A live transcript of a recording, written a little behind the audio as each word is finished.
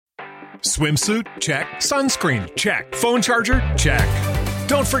Swimsuit? Check. Sunscreen? Check. Phone charger? Check.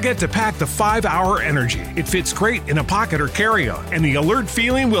 Don't forget to pack the 5-Hour Energy. It fits great in a pocket or carry-on, and the alert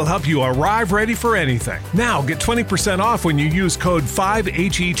feeling will help you arrive ready for anything. Now get 20% off when you use code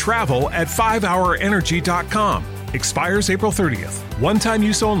 5HETRAVEL at 5hourenergy.com. Expires April 30th. One-time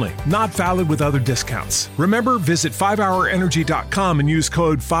use only. Not valid with other discounts. Remember, visit 5hourenergy.com and use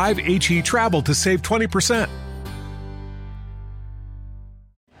code 5HETRAVEL to save 20%.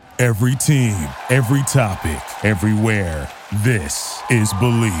 Every team, every topic, everywhere. This is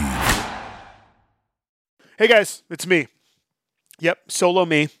Believe. Hey guys, it's me. Yep, solo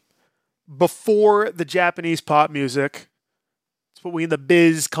me. Before the Japanese pop music, it's what we in the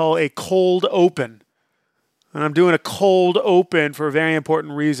biz call a cold open. And I'm doing a cold open for a very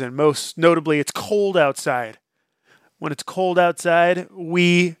important reason. Most notably, it's cold outside. When it's cold outside,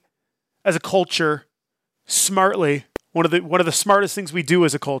 we, as a culture, smartly, one of the smartest things we do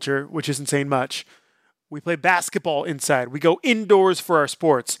as a culture, which isn't saying much, we play basketball inside. We go indoors for our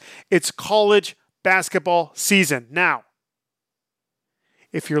sports. It's college basketball season. Now,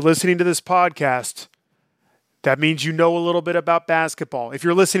 if you're listening to this podcast, that means you know a little bit about basketball. If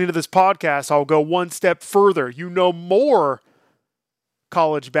you're listening to this podcast, I'll go one step further. You know more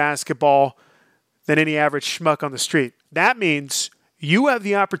college basketball than any average schmuck on the street. That means you have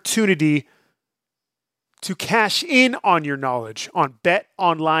the opportunity to cash in on your knowledge on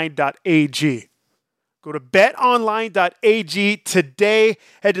betonline.ag. Go to betonline.ag today.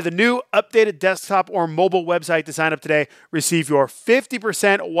 Head to the new updated desktop or mobile website to sign up today. Receive your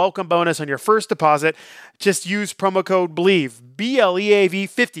 50% welcome bonus on your first deposit. Just use promo code BLEAV, BLEAV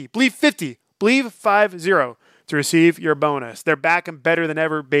 50, BLEAV 50, BLEAV 50 to receive your bonus. They're back and better than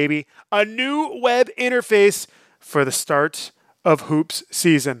ever, baby. A new web interface for the start of hoops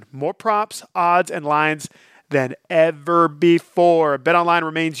season. More props, odds, and lines than ever before. BetOnline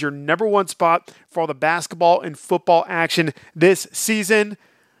remains your number one spot for all the basketball and football action this season.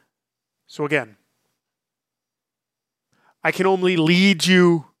 So again, I can only lead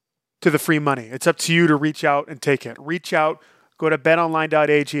you to the free money. It's up to you to reach out and take it. Reach out, go to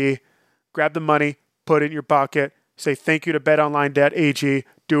betonline.ag, grab the money, put it in your pocket, say thank you to betonline.ag,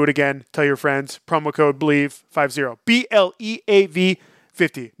 do it again, tell your friends, promo code BLEAV50, BLEAV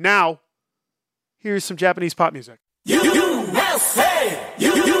 50. Now, here's some Japanese pop music. USA!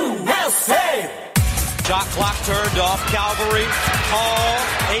 USA! Shot clock turned off. Calvary. Hall.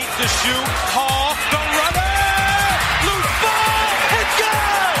 8 to shoot. Hall. The runner! Loose ball! It's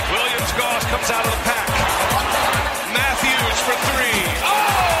good! Williams Goss comes out of the pack. Matthews for 3.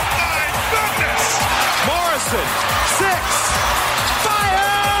 Oh, my goodness! Morrison, 6.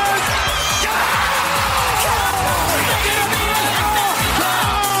 Fires!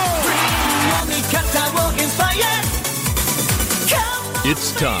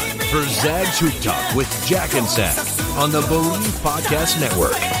 It's time for Zag's Hoop Talk with Jack and Zag on the Believe Podcast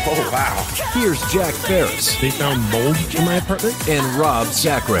Network. Oh, wow. Here's Jack Ferris. They found mold in my apartment? And Rob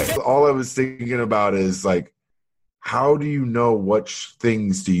Zachary. All I was thinking about is, like, how do you know which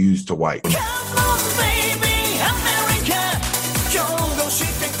things to use to wipe?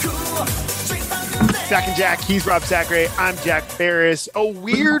 Zach and Jack, he's Rob Zachary. I'm Jack Ferris. A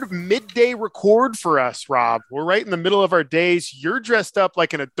weird midday record for us, Rob. We're right in the middle of our days. You're dressed up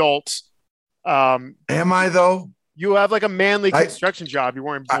like an adult. Am I, though? You have like a manly construction job. You're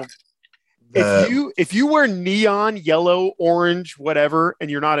wearing if you wear neon, yellow, orange, whatever,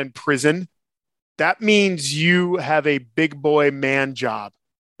 and you're not in prison, that means you have a big boy man job.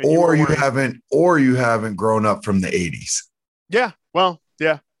 Or you haven't grown up from the 80s. Yeah. Well,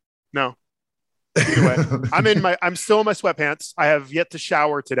 yeah. No. Anyway, I'm still in my sweatpants. I have yet to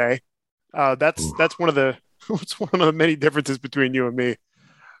shower today. That's one of the many differences between you and me.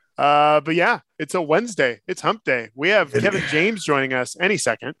 But yeah, it's a Wednesday. It's hump day. We have Kevin James joining us any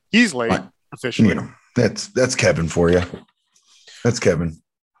second. He's late officially. You know, that's Kevin for you. That's Kevin.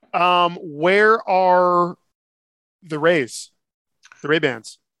 Where are the Rays? The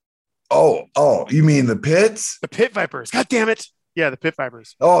Ray-Bans? Oh, you mean the Pits? The Pit Vipers. God damn it. Yeah, the Pit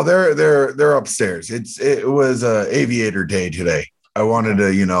Vipers. Oh, they're upstairs. It was Aviator Day today. I wanted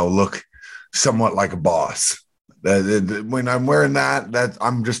to, look somewhat like a boss. When I'm wearing that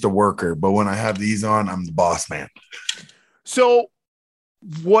I'm just a worker. But when I have these on, I'm the boss man. So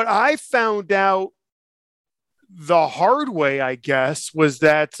what I found out the hard way, I guess, was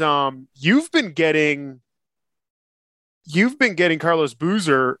that you've been getting Carlos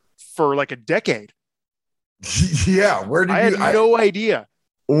Boozer for like a decade. Yeah, I had no idea.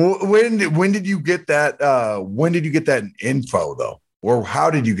 When did you get that? When did you get that info though, or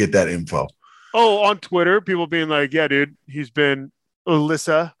how did you get that info? Oh, on Twitter, people being like, "Yeah, dude, he's been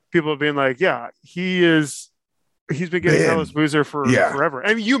Alyssa people being like, yeah, he's been getting Carlos Boozer for forever.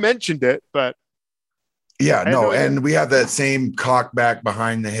 I mean, you mentioned it, but yeah, no, and we have that same cock back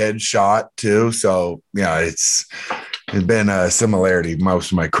behind the head shot too. So yeah, it's been a similarity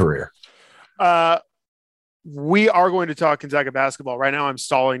most of my career. We are going to talk Gonzaga basketball. Right now I'm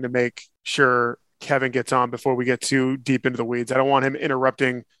stalling to make sure Kevin gets on before we get too deep into the weeds. I don't want him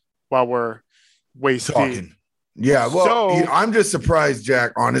interrupting while we're waist deep. Yeah, well, I'm just surprised,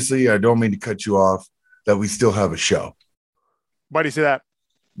 Jack. Honestly, I don't mean to cut you off, that we still have a show. Why do you say that?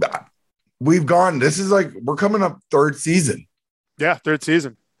 We've gone. This is like we're coming up third season. Yeah, third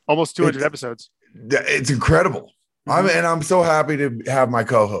season, almost 200 episodes. It's incredible. Mm-hmm. I'm so happy to have my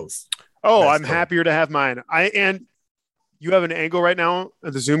co-host. Oh, I'm happier to have mine. And you have an angle right now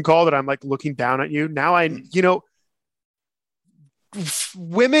at the Zoom call that I'm like looking down at you. Now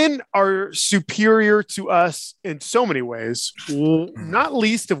women are superior to us in so many ways, not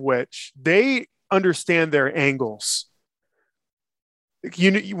least of which they understand their angles.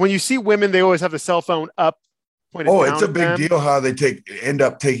 When you see women, they always have the cell phone up. It's a big deal how they end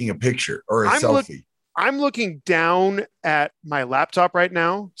up taking a picture or a selfie. I'm looking down at my laptop right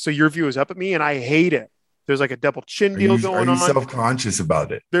now, so your view is up at me, and I hate it. There's like a double chin deal going on. Are you self-conscious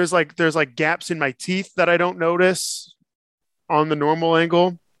about it? There's like gaps in my teeth that I don't notice on the normal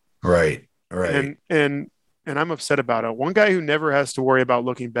angle. Right. And I'm upset about it. One guy who never has to worry about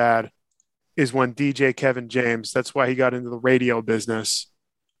looking bad is one DJ Kevin James. That's why he got into the radio business.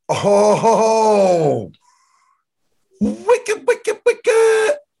 Oh, wicked.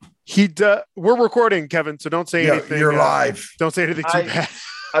 We're recording, Kevin, so don't say anything. You're live. Don't say anything too bad.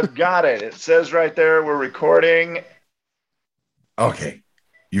 I've got it. It says right there, we're recording. Okay.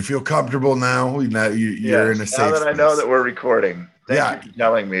 You feel comfortable now? You're in a safe now that I know that we're recording. Thank you for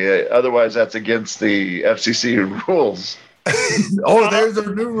telling me. Otherwise, that's against the FCC rules. There's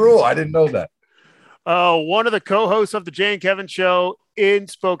a new rule. I didn't know that. One of the co-hosts of the Jay and Kevin show in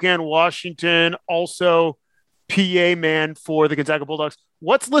Spokane, Washington, also PA man for the Gonzaga Bulldogs.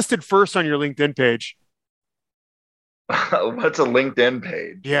 What's listed first on your LinkedIn page? What's a LinkedIn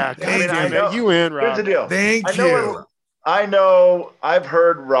page? Yeah, I know. You in, Rob. Here's the deal. Thank you. I know I've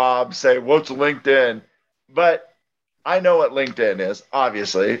heard Rob say, what's LinkedIn? But I know what LinkedIn is,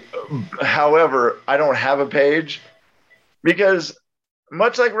 obviously. However, I don't have a page because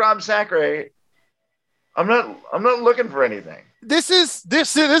much like Rob Sacre, I'm not looking for anything. This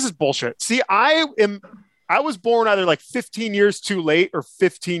is bullshit. See, I was born either like 15 years too late or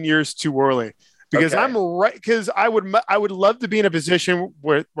 15 years too early. Because I'm right, because I would love to be in a position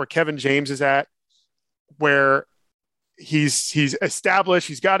where Kevin James is at, where he's established,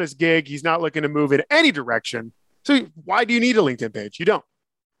 he's got his gig, he's not looking to move in any direction. So why do you need a LinkedIn page? You don't.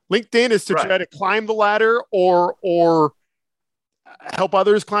 LinkedIn is to try to climb the ladder or help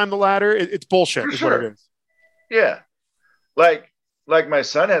others climb the ladder. It's bullshit. Is what it is. Yeah, like my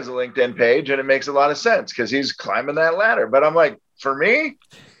son has a LinkedIn page, and it makes a lot of sense because he's climbing that ladder. But I'm like, for me,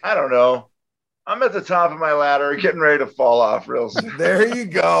 I don't know. I'm at the top of my ladder, getting ready to fall off real soon. There you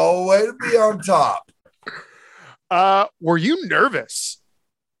go. Way to be on top. Were you nervous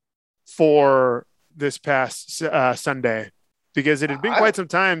for this past Sunday? Because it had been quite some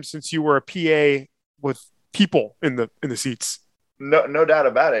time since you were a PA with people in the seats. No doubt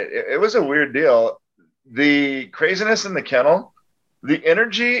about it. It was a weird deal. The craziness in the kennel, the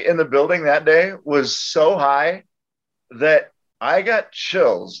energy in the building that day was so high that I got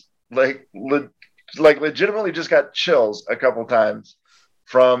chills. Like legitimately just got chills a couple times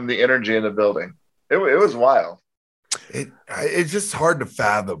from the energy in the building. It was wild. It's just hard to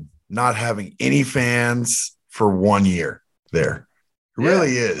fathom not having any fans for 1 year there. It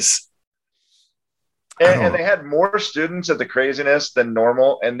really is. And they had more students at the craziness than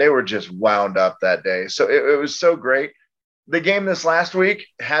normal, and they were just wound up that day. So it was so great. The game this last week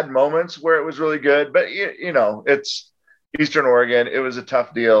had moments where it was really good, but it's Eastern Oregon. It was a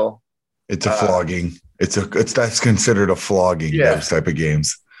tough deal. It's a flogging. That's considered a flogging, those type of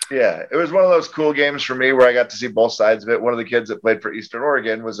games. Yeah. It was one of those cool games for me where I got to see both sides of it. One of the kids that played for Eastern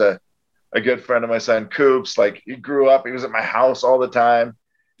Oregon was a good friend of my son, Coops. Like, he grew up, he was at my house all the time.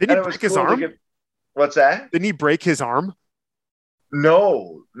 Didn't he break his arm? What's that? Didn't he break his arm?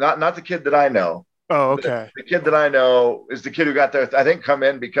 No, not the kid that I know. Oh, okay. The kid that I know is the kid who got there, I think, come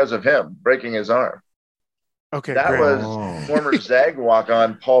in because of him breaking his arm. Okay, that was former Zag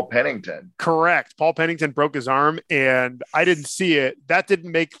walk-on Paul Pennington. Correct. Paul Pennington broke his arm, and I didn't see it. That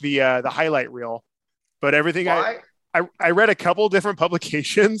didn't make the highlight reel. But everything I read a couple different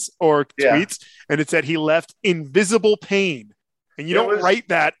publications or tweets, and it said he left invisible pain. And you don't write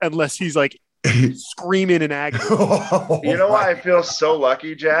that unless he's like screaming in agony. You know why I feel so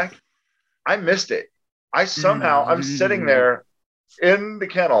lucky, Jack? I missed it. I'm sitting there in the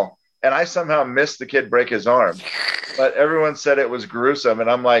kennel, and I somehow missed the kid break his arm. But everyone said it was gruesome, and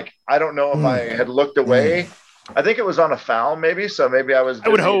I'm like, I don't know if I had looked away. I think it was on a foul, maybe. So maybe I was. I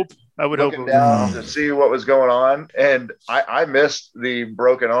would hope looking down to see what was going on, and I missed the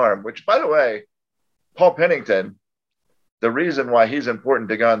broken arm. Which, by the way, Paul Pennington, the reason why he's important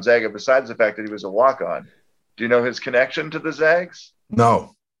to Gonzaga, besides the fact that he was a walk-on, do you know his connection to the Zags?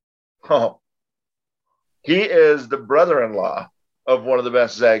 No. Oh, he is the brother-in-law of one of the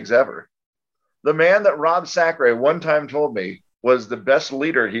best Zags ever. The man that Rob Sacre one time told me was the best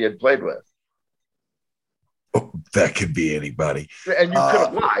leader he had played with. Oh, that could be anybody. And you could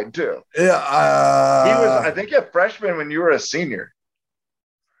have lied, too. Yeah. He was, I think, a freshman when you were a senior.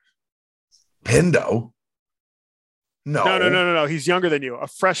 Pendo? No. He's younger than you. A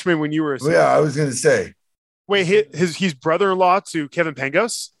freshman when you were a senior. Yeah, I was going to say. Wait, he's brother-in-law to Kevin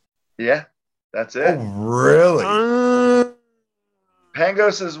Pangos? Yeah, that's it. Oh, really?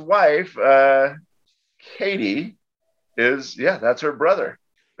 Pangos's wife, Katie, that's her brother.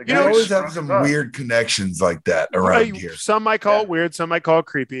 You always have some weird connections like that around here. Some might call it weird, some might call it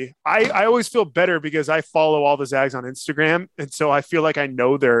creepy. I always feel better because I follow all the Zags on Instagram, and so I feel like I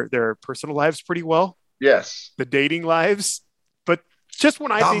know their personal lives pretty well. Yes. The dating lives. But just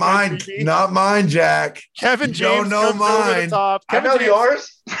when I think I'm creepy, not mine, Jack. Kevin James comes over the top. I know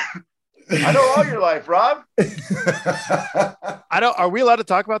yours. I know all your life, Rob. Are we allowed to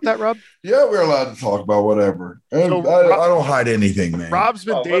talk about that, Rob? Yeah, we're allowed to talk about whatever. I don't hide anything, man. Rob's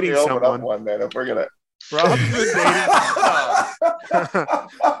been dating someone. One man, if we're gonna.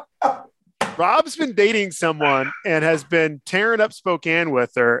 Rob's been dating someone and has been tearing up Spokane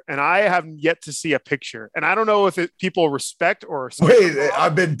with her, and I haven't yet to see a picture. And I don't know if people respect or wait.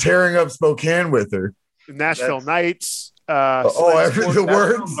 I've been tearing up Spokane with her. Nashville Knights. The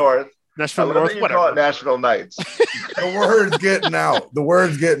words. North. Nashville North, whatever. Call it Nashville Knights. The word's getting out. The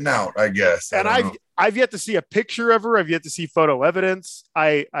word's getting out, I guess. And I've yet to see a picture of her. I've yet to see photo evidence.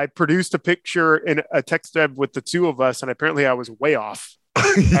 I produced a picture in a text thread with the two of us, and apparently I was way off. I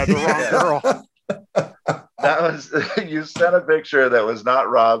had the wrong girl. That was you sent a picture that was not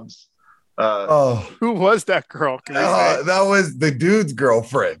Rob's. Who was that girl? That was the dude's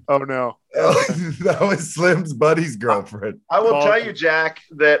girlfriend. Oh no. That was Slim's buddy's girlfriend. I will tell you, Jack,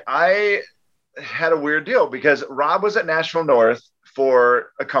 that I had a weird deal because Rob was at Nashville North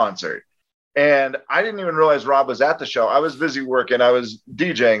for a concert. And I didn't even realize Rob was at the show. I was busy working. I was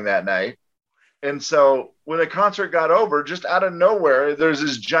DJing that night. And so when the concert got over, just out of nowhere, there's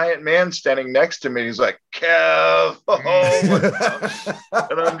this giant man standing next to me. He's like, Kev.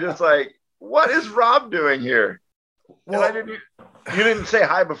 And I'm just like, what is Rob doing here? Well, and you didn't say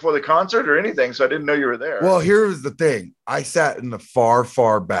hi before the concert or anything, so I didn't know you were there. Well, here's the thing. I sat in the far,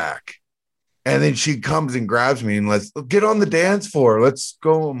 far back, and then she comes and grabs me and let's get on the dance floor. Let's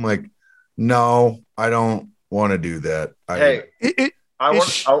go. I'm like, no, I don't want to do that. Go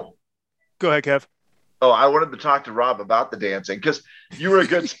ahead, Kev. Oh, I wanted to talk to Rob about the dancing because you were a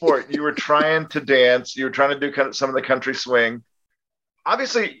good sport. You were trying to dance. You were trying to do some of the country swing.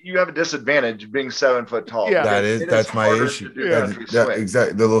 Obviously, you have a disadvantage being 7 foot tall. Yeah, that's my issue. Exactly,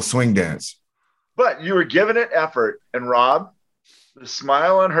 the little swing dance. But you were giving it effort, and Rob, the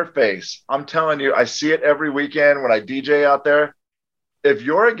smile on her face. I'm telling you, I see it every weekend when I DJ out there. If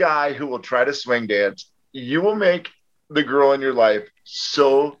you're a guy who will try to swing dance, you will make the girl in your life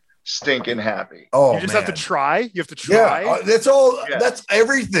so stinking happy. Oh, you just have to try. You have to try. Yeah, that's all. Yeah. That's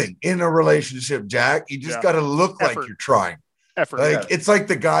everything in a relationship, Jack. You just got to look like you're trying. Effort. It's like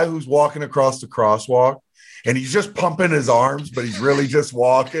the guy who's walking across the crosswalk and he's just pumping his arms, but he's really just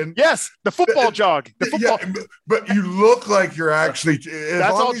walking. Yes, the football jog. The football. Yeah, but you look like you're actually.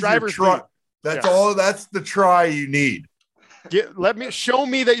 That's all drivers need. That's all. That's the try you need. Show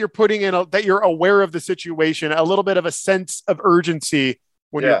me that you're putting in that you're aware of the situation, a little bit of a sense of urgency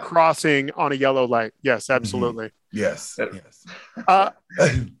when you're crossing on a yellow light. Yes, absolutely. Mm-hmm. Yes.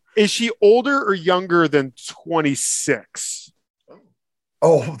 Is she older or younger than 26?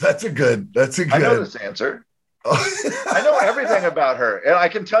 Oh, that's a good. I know this answer. I know everything about her, and I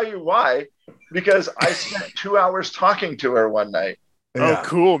can tell you why. Because I spent 2 hours talking to her one night. Yeah. Oh,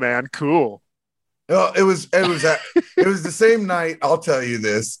 cool, man, cool. It was the same night. I'll tell you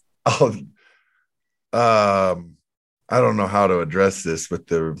this. I don't know how to address this with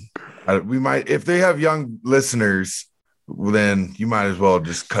we might, if they have young listeners, then you might as well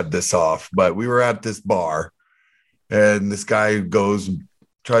just cut this off. But we were at this bar and this guy goes and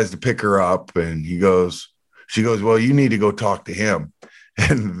tries to pick her up and she goes, well, you need to go talk to him.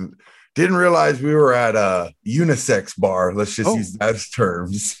 And Didn't realize we were at a unisex bar. Let's just use those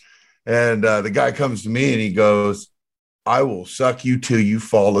terms. And the guy comes to me and he goes, "I will suck you till you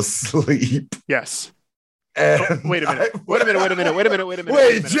fall asleep." Yes. And Wait a minute. Wait a minute.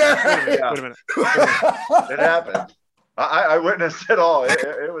 Wait, Jack. Wait a minute. It happened. I witnessed it all.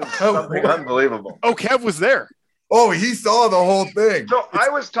 It was something unbelievable. Oh, Kev was there. Oh, he saw the whole thing. So I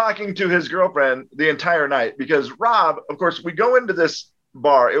was talking to his girlfriend the entire night because Rob, of course, we go into this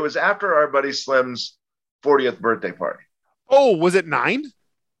bar. It was after our buddy Slim's 40th birthday party. Oh, was it 9?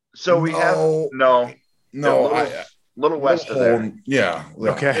 So we have no, little west of there. Yeah.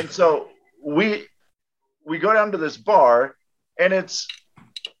 Okay. And so we go down to this bar, and it's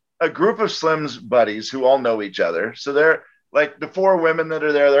a group of Slim's buddies who all know each other. So they're like the 4 women that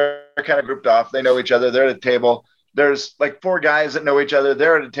are there. They're kind of grouped off. They know each other. They're at a table. There's like 4 guys that know each other.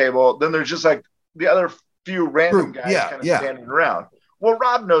 They're at a table. Then there's just like the other few random guys standing around. Well,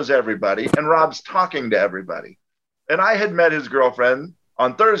 Rob knows everybody, and Rob's talking to everybody. And I had met his girlfriend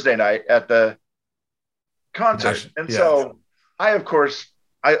on Thursday night at the concert. So I, of course,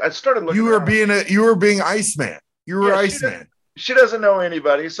 I started looking. You were being Iceman. You were Iceman. She doesn't know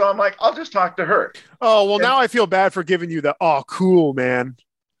anybody. So I'm like, I'll just talk to her. Oh, well, now I feel bad for giving you the, cool, man.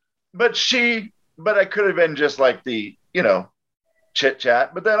 But I could have been just like the, chit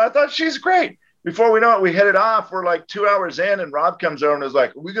chat. But then I thought she's great. Before we know it, we hit it off. We're like 2 hours in, and Rob comes over and is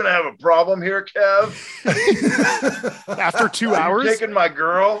like, "Are we going to have a problem here, Kev?" After 2 hours? Taking my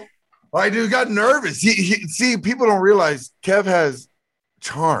girl? I got nervous. See, people don't realize Kev has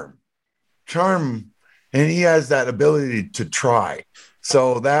charm, and he has that ability to try.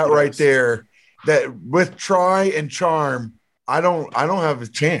 So that right there, that with try and charm, I don't have a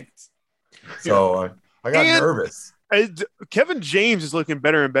chance. So I got nervous. Kevin James is looking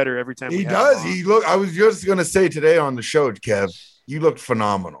better and better every time. He does. I was just going to say today on the show, Kev, you looked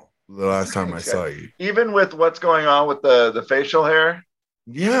phenomenal the last time I saw you. Even with what's going on with the facial hair.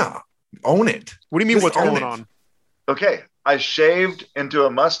 Yeah. Own it. What do you mean what's going on? Okay. I shaved into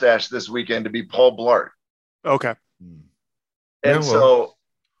a mustache this weekend to be Paul Blart. Okay. And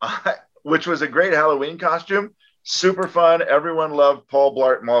which was a great Halloween costume. Super fun. Everyone loved Paul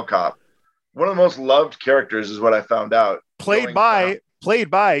Blart Mall Cop. One of the most loved characters is what I found out. Played by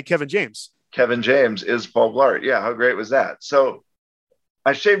Kevin James. Kevin James is Paul Blart. Yeah, how great was that? So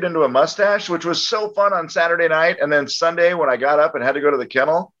I shaved into a mustache, which was so fun on Saturday night. And then Sunday when I got up and had to go to the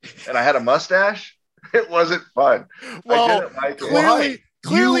kennel and I had a mustache, it wasn't fun. Well, I didn't like it.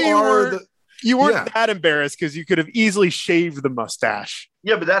 Clearly you weren't that embarrassed because you could have easily shaved the mustache.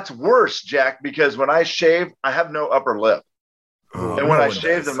 Yeah, but that's worse, Jack, because when I shave, I have no upper lip. And when I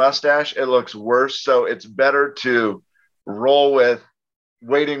shave the mustache, it looks worse. So it's better to roll with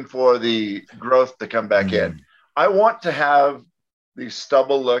waiting for the growth to come back in. I want to have the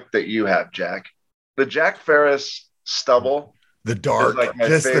stubble look that you have, Jack. The Jack Ferris stubble. The dark. Like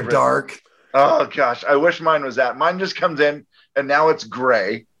just favorite. The dark. Oh, gosh. I wish mine was that. Mine just comes in, and now it's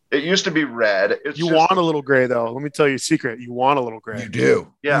gray. It used to be red. Want a little gray, though. Let me tell you a secret. You want a little gray. You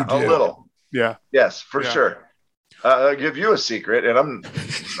do. Yeah, a little. Yeah. Yes, for sure. I'll give you a secret, and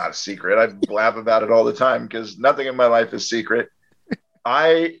it's not a secret. I blab about it all the time because nothing in my life is secret.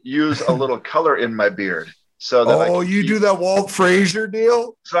 I use a little color in my beard. So that you do that Walt Frazier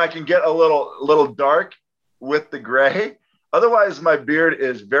deal? So I can get a little dark with the gray. Otherwise, my beard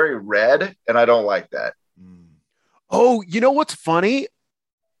is very red, and I don't like that. Oh, you know what's funny?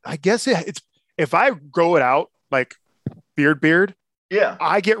 I guess it's if I grow it out like beard,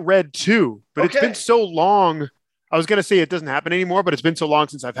 I get red too. But It's been so long. I was gonna say it doesn't happen anymore, but it's been so long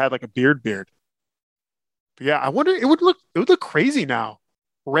since I've had like a beard. But yeah, I wonder it would look crazy now,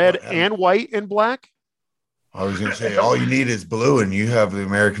 red and white and black. I was gonna say all you need is blue, and you have the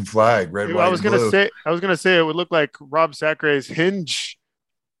American flag, red, white, I was and blue. gonna say it would look like Rob Sacre's hinge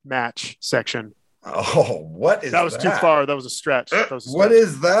match section. Oh, what is that? That was too far. That was a stretch. What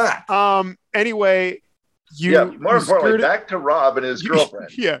is that? Anyway, more importantly, back to Rob and his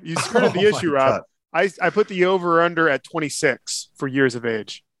girlfriend. You skirted the issue, Rob. I put the over under at 26 for years of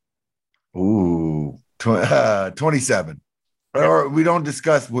age. Ooh, 27. Okay. Or we don't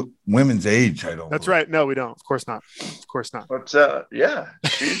discuss women's age. I don't. That's right. No, we don't. Of course not. But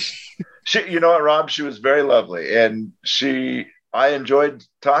she. You know what, Rob? She was very lovely, and I enjoyed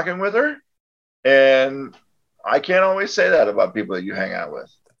talking with her. And I can't always say that about people that you hang out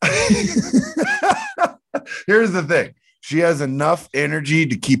with. Here's the thing. She has enough energy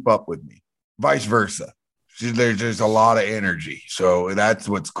to keep up with me. Vice versa. There's a lot of energy. So that's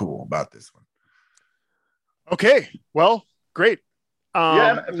what's cool about this one. Okay. Well, great.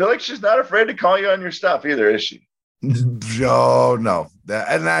 I feel like she's not afraid to call you on your stuff either, is she? No.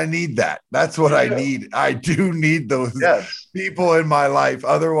 And I need that. That's what I need. I do need those people in my life.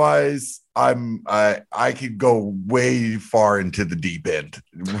 Otherwise, I could go way far into the deep end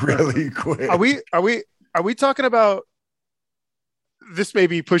really quick. Are we talking about, this may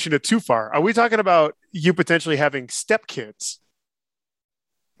be pushing it too far. Are we talking about you potentially having stepkids?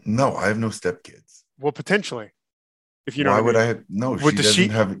 No, I have no stepkids. Well, potentially. If you know, why what would I mean. I have? No, With she doesn't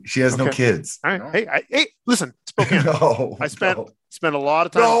have. She has no kids. All right. Hey, listen, Spokane. I spent a lot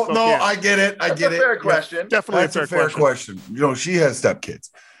of time. No, I get it. That's a fair question. Definitely That's a fair question. She has stepkids.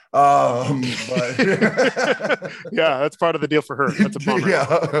 But yeah, that's part of the deal for her. That's a bummer. Yeah.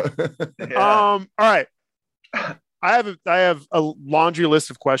 All right. I have a laundry list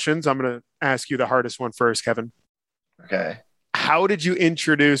of questions. I'm going to ask you the hardest one first, Kevin. Okay. How did you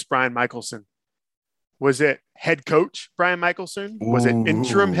introduce Brian Michelson? Was it head coach Brian Michelson? Was it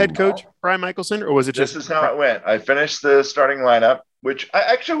interim head coach Brian Michelson? Or was it just... This is how it went. I finished the starting lineup, which I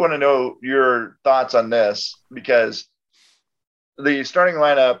actually want to know your thoughts on this, because the starting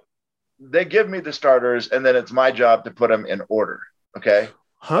lineup, they give me the starters, and then it's my job to put them in order, okay?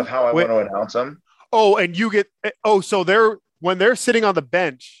 Of how I want to announce them. Oh, and you get... Oh, so when they're sitting on the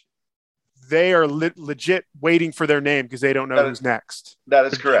bench, they are legit waiting for their name because they don't know who's next. That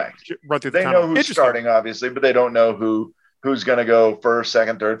is correct. Run through they know who's starting, obviously, but they don't know who's going to go first,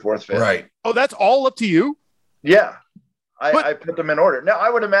 second, third, fourth, fifth. Right. Oh, that's all up to you? Yeah. I put them in order. Now, I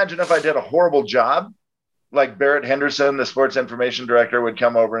would imagine if I did a horrible job, like Barrett Henderson, the sports information director, would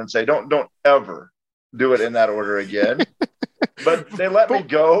come over and say, don't ever do it in that order again. But they let me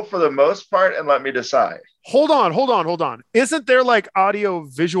go for the most part and let me decide. Hold on. Isn't there like audio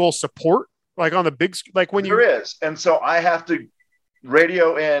visual support? Like on the big, like when there is. And so I have to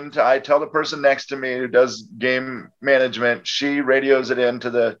radio in I tell the person next to me who does game management, she radios it in to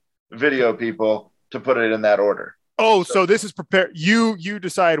the video people to put it in that order. Oh, so this is prepared. You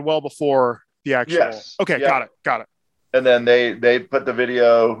decide well before the actual. Yes. Okay. Yeah. Got it. And then they put the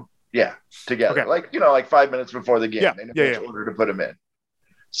video, together. Okay. Like 5 minutes before the game. Yeah. They know which order to put them in.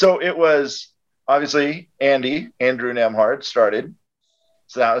 So it was obviously Andrew Nemhard started.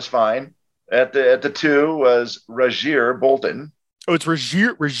 So that was fine. At the 2 was Rasir Bolton. Oh, it's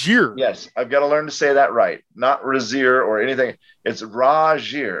Rasir. Yes, I've got to learn to say that right. Not Rasir or anything. It's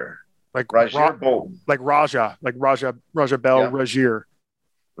Rasir. Like Rasir Bolton. Like Raja Bell, Rasir.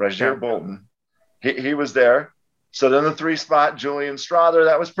 Rasir Bolton. He was there. So then the 3 spot, Julian Strother,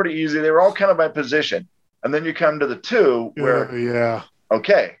 that was pretty easy. They were all kind of by position. And then you come to the 2 where,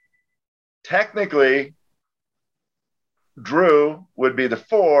 okay, technically Drew would be the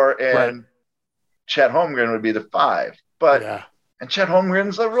 4 and Chet Holmgren would be the 5. But and Chet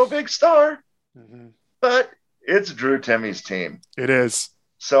Holmgren's a real big star. Mm-hmm. But it's Drew Timmy's team. It is.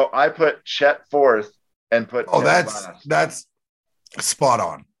 So I put Chet 4th and put that's spot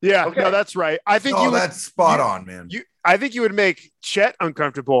on. Yeah, okay. No, that's right. I think that's spot on, man. I think you would make Chet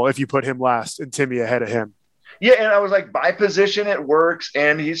uncomfortable if you put him last and Timmy ahead of him. Yeah, and I was like, by position it works,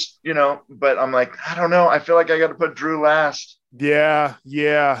 and he's, but I'm like, I don't know. I feel like I got to put Drew last. Yeah,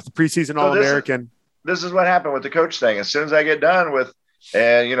 the preseason All-American. This is what happened with the coach thing. As soon as I get done with,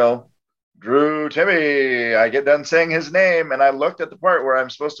 Drew Timmy, I get done saying his name, and I looked at the part where I'm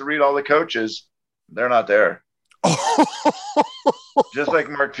supposed to read all the coaches. They're not there. Just like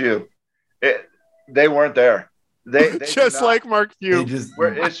Mark Few. They weren't there. They just like Mark Few.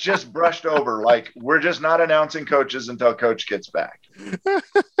 It's just brushed over. Like, we're just not announcing coaches until coach gets back.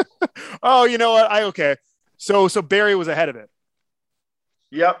 Oh, you know what? Okay. So Barry was ahead of it.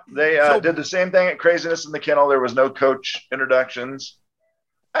 Yep. They did the same thing at Craziness in the Kennel. There was no coach introductions.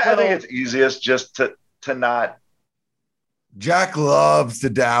 I think it's easiest just to not. Jack loves to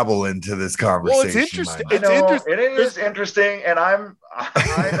dabble into this conversation. Well, it's interesting. It is interesting. And I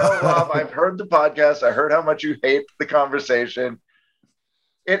know, Rob, I've heard the podcast. I heard how much you hate the conversation.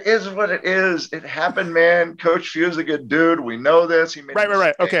 It is what it is. It happened, man. Coach Few's a good dude. We know this. He made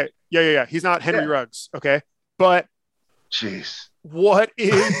right. Okay. Yeah. He's not Henry Ruggs. Okay. But jeez. What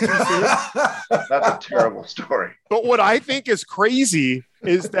is that's a terrible story. But what I think is crazy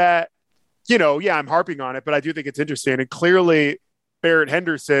is that, I'm harping on it, but I do think it's interesting. And clearly Barrett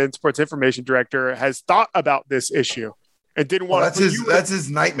Henderson, sports information director, has thought about this issue and didn't want to. That's his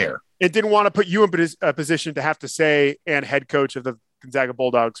nightmare. It didn't want to put you in a position to have to say, and head coach of the Gonzaga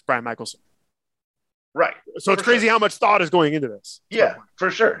Bulldogs, Brian Michelson. Right. So it's crazy how much thought is going into this. Yeah, for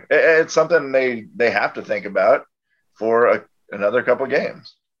sure. It's something they have to think about for another couple of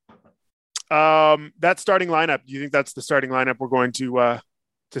games. That starting lineup, do you think that's the starting lineup we're going to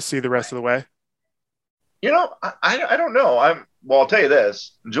see the rest of the way? I don't know. I'll tell you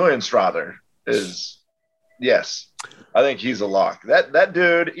this. Julian Strother is Yes. I think he's a lock. That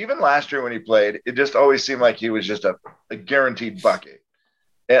dude, even last year when he played, it just always seemed like he was just a guaranteed bucket.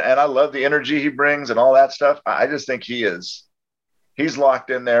 And I love the energy he brings and all that stuff. I just think he's locked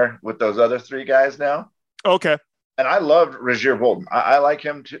in there with those other three guys now. Okay. And I loved Rozier Bolton. I like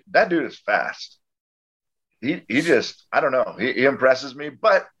him too. That dude is fast. He just, I don't know. He impresses me.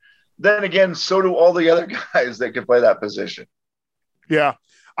 But then again, so do all the other guys that can play that position. Yeah.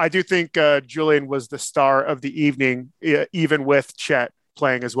 I do think Julian was the star of the evening, even with Chet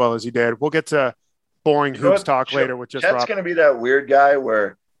playing as well as he did. We'll get to boring hoops talk later with just Chet's Rob. going to be that weird guy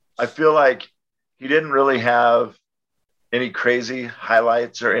where I feel like he didn't really have any crazy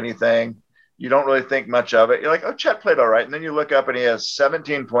highlights or anything. You don't really think much of it. You're like, oh, Chet played all right. And then you look up and he has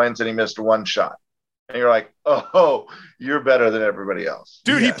 17 points and he missed one shot. And you're like, oh, you're better than everybody else.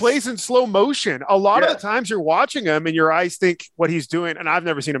 Dude, Yes. he plays in slow motion. A lot of Yeah. the times you're watching him and your eyes think what he's doing, and I've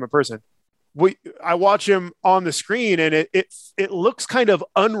never seen him in person. I watch him on the screen and it looks kind of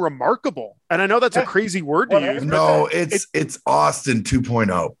unremarkable. And I know that's a crazy word to use. No, it's Austin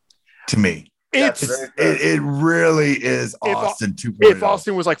 2.0 to me. It's It really is Austin 2.0. if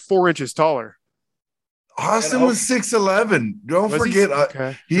Austin was like 4 inches taller. Austin was 6'11". Don't Was he? forget.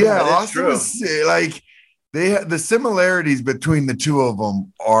 Okay. Yeah, That is Austin true. was like they had the similarities between the two of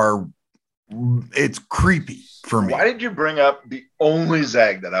them are it's creepy for me. Why did you bring up the only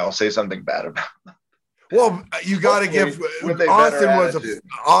Zag that I'll say something bad about? Well, you got to give With a Austin better was attitude.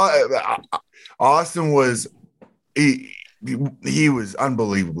 Austin was he was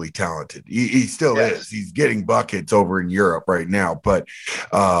unbelievably talented. He still Yes. is. He's getting buckets over in Europe right now. But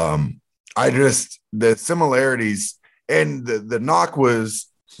I just the similarities and the knock was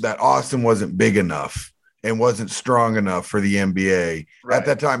that Austin wasn't big enough and wasn't strong enough for the NBA Right. at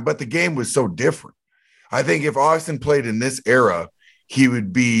that time. But the game was so different. I think if Austin played in this era,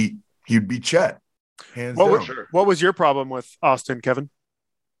 he'd be Chet. Hands What down. was, what was your problem with Austin, Kevin?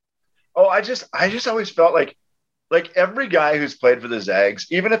 Oh, I just always felt like every guy who's played for the Zags,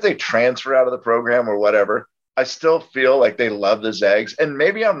 even if they transfer out of the program or whatever, I still feel like they love the Zags. And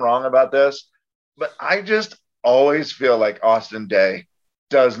maybe I'm wrong about this, but I just always feel like Austin Day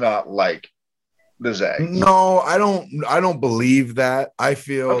does not like the Zags. No, I don't believe that. I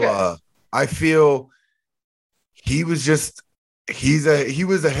feel Okay. I feel he was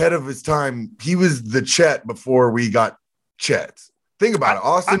ahead of his time. He was the Chet before we got Chet. Think about it.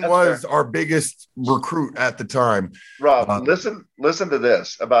 Austin That's was fair. our biggest recruit at the time. Rob, listen to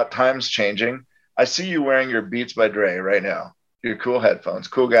this about times changing. I see you wearing your Beats by Dre right now. Your cool headphones,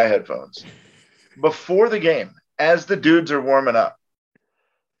 cool guy headphones. Before the game, as the dudes are warming up,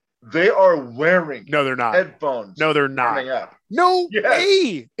 they are wearing No, they're not. headphones. No, they're not. warming up. No Yes.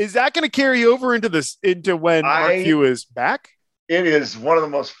 way. Is that going to carry over into when Mark Few is back? It is one of the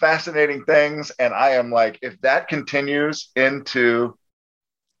most fascinating things. And I am like, if that continues into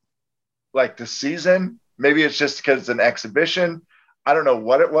like the season, maybe it's just because it's an exhibition. I don't know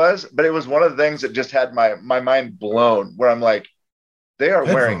what it was, but it was one of the things that just had my mind blown where I'm like, they are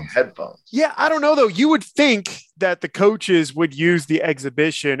wearing headphones. Yeah, I don't know though. You would think that the coaches would use the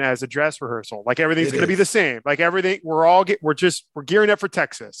exhibition as a dress rehearsal. Like everything's It going to be is. the same. Like everything, we're gearing up for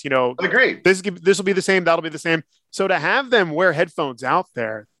Texas. You know, Agreed. this will be the same. That'll be the same. So to have them wear headphones out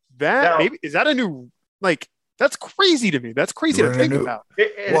there, Now- is that a new like? That's crazy to me. That's crazy to We're in a think new- about.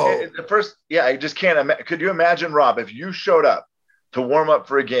 At first, yeah, I just can't imagine. Could you imagine, Rob, if you showed up to warm up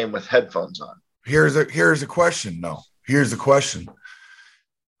for a game with headphones on? Here's a question. No, here's the question.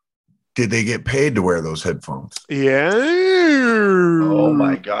 Did they get paid to wear those headphones? Yeah. Oh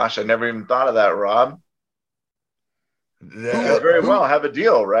my gosh, I never even thought of that, Rob. That- Very well, have a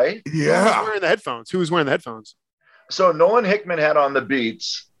deal, right? Who was yeah. wearing the headphones? Who was wearing the headphones? So Nolan Hickman had on the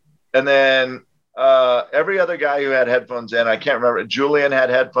Beats, and then every other guy who had headphones in, I can't remember. Julian had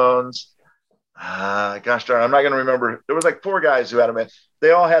headphones. Gosh darn, I'm not going to remember. There was like 4 guys who had them in.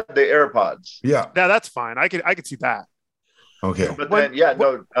 They all had the AirPods. Yeah. Yeah, that's fine. I could see that. Okay. But When-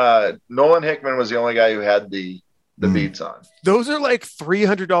 then, Nolan Hickman was the only guy who had the Beats on. Those are like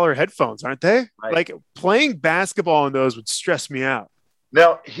 $300 headphones, aren't they? Right. Like playing basketball on those would stress me out.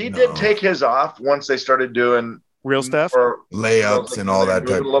 Now, he No. did take his off once they started doing Real stuff. or Layups and all that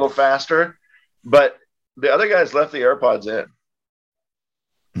moving type. a little faster, but the other guys left the AirPods in.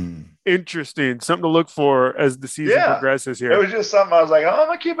 Mm. Interesting. Something to look for as the season Yeah. progresses It here. was just something I was like, oh, I'm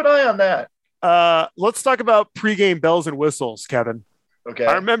gonna keep an eye on that. Let's talk about pregame bells and whistles, Kevin. Okay.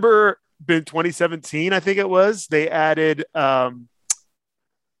 I remember in 2017, I think it was, they added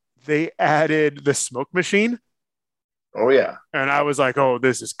the smoke machine. Oh yeah. And I was like, oh,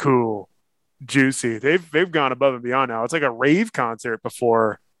 this is cool. Juicy. They've gone above and beyond now. It's like a rave concert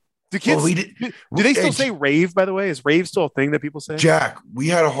before Do kids? Well, we did- do they still say rave? By the way, is rave still a thing that people say? Jack, we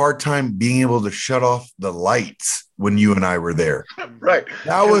had a hard time being able to shut off the lights when you and I were there. Right.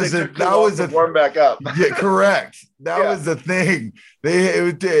 That was They a took too that long was to a warm back up. yeah, correct. That Yeah. was the thing.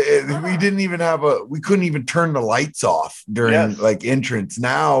 We didn't even we couldn't even turn the lights off during Yes. like entrance.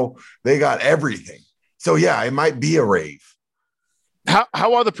 Now they got everything. So yeah, it might be a rave.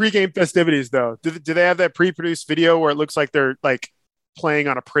 How are the pregame festivities though? Do they have that pre-produced video where it looks like they're like playing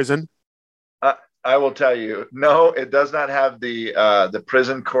on a prison? I will tell you, no, it does not have the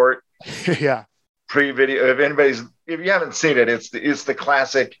prison court Yeah. pre-video. If you haven't seen it, it's the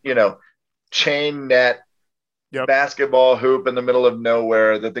classic, chain net basketball hoop in the middle of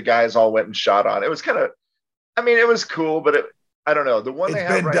nowhere that the guys all went and shot on. It was kind of, it was cool, but I don't know. The one they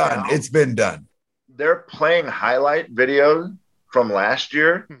have right now, It's been done. they're playing highlight videos from last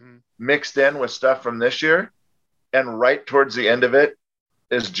year mixed in with stuff from this year, and right towards the end of it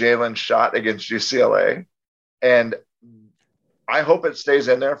is Jalen's shot against UCLA, and I hope it stays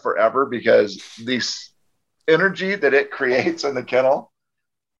in there forever because the energy that it creates in the kennel,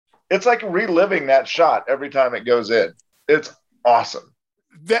 it's like reliving that shot every time it goes in. It's awesome.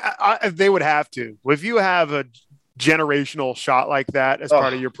 They would have to. If you have a generational shot like that as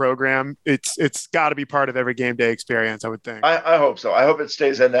part of your program, it's got to be part of every game day experience, I would think. I hope so. I hope it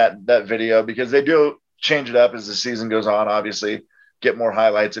stays in that video because they do change it up as the season goes on, obviously. Get more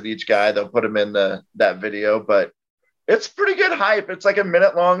highlights of each guy. They'll put them in that video, but it's pretty good hype. It's like a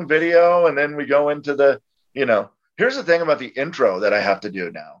minute-long video, and then we go into here's the thing about the intro that I have to do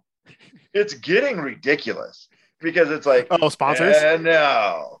now. It's getting ridiculous because it's like, sponsors? And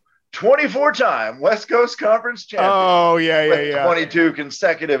now, 24-time West Coast Conference champion. Oh, yeah. 22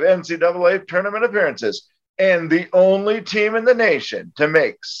 consecutive NCAA tournament appearances, and the only team in the nation to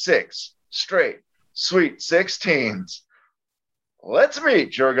make 6 straight Sweet 16s. Let's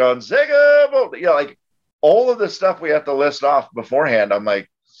meet your Gonzaga. Like all of the stuff we have to list off beforehand. I'm like,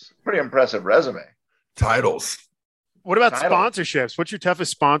 pretty impressive resume. Titles. What about sponsorships? What's your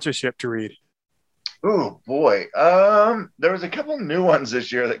toughest sponsorship to read? Oh boy. There was a couple new ones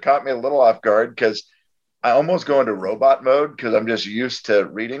this year that caught me a little off guard because I almost go into robot mode because I'm just used to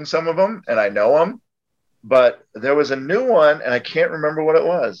reading some of them and I know them. But there was a new one and I can't remember what it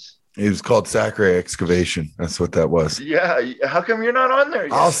was. It was called Sacre Excavation. That's what that was. Yeah. How come you're not on there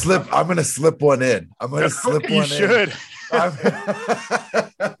yet? I'm going to slip one in. I'm going to slip one in. You should.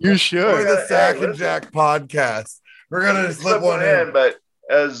 You should. For the Sack and Jack podcast. We're going to slip one in. But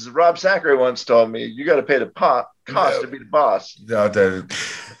as Rob Sacre once told me, you got to pay the cost to be the boss.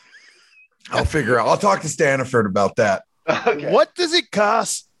 I'll figure out. I'll talk to Stanford about that. Okay. What does it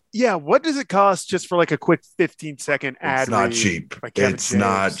cost? Yeah, what does it cost just for like a quick 15-second ad? It's not read cheap. by Kevin It's James?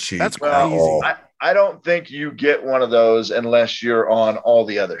 not cheap. That's crazy. Well, I don't think you get one of those unless you're on all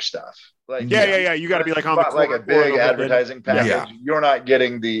the other stuff. Like Yeah. You got to be like on the like a big advertising package. Yeah. You're not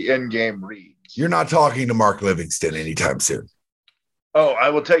getting the in-game reads. You're not talking to Mark Livingston anytime soon. Oh, I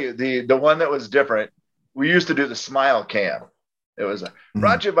will tell you the one that was different. We used to do the Smile Cam. It was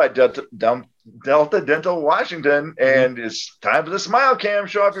brought to you by Delta Dental Washington, and it's time for the Smile Cam.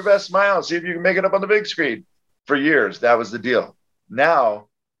 Show off your best smile and see if you can make it up on the big screen. For years, that was the deal. Now,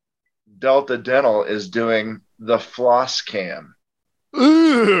 Delta Dental is doing the Floss Cam.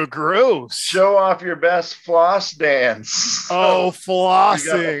 Ooh, gross. Show off your best floss dance. Oh,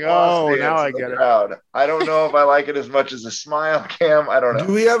 flossing. Floss Now I dance in the get it. crowd. I don't know if I like it as much as the Smile Cam. I don't know.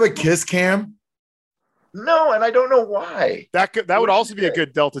 Do we have a kiss cam? No, and I don't know why. That would also be a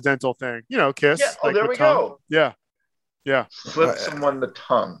good Delta Dental thing. Kiss. Yeah, like there with we tongue. go. Yeah. Flip someone the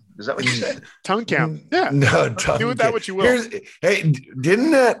tongue. Is that what you said? Tongue cam. Yeah. No, Do with that what you will. Hey,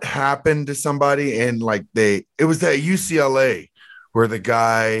 didn't that happen to somebody? And like it was that UCLA where the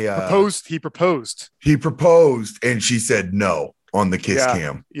guy He proposed. He proposed, and she said no on the kiss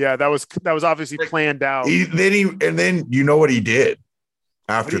cam. Yeah, that was obviously planned out. Then you know what he did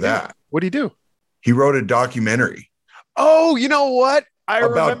after that? What did he do? He wrote a documentary. Oh, you know what? I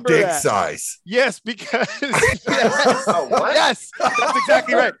about remember dick that. size. Yes, because Oh, what? yes, that's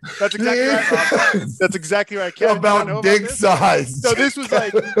exactly right. That's exactly right. That's exactly right. Kevin, you don't know About dick this? size. So this was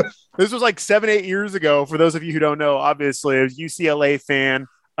like 7-8 years ago. For those of you who don't know, obviously a UCLA fan,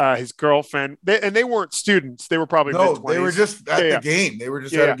 his girlfriend, they weren't students. They were probably mid-20s. They were just at the game. They were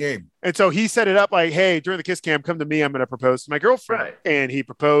just at a game. And so he set it up like, hey, during the kiss cam, come to me. I'm going to propose to my girlfriend. Right. And he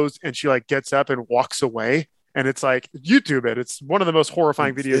proposed, and she like gets up and walks away. And it's like, YouTube it. It's one of the most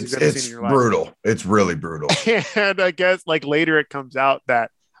horrifying videos you've ever seen in your life. It's brutal. It's really brutal. And I guess like later it comes out that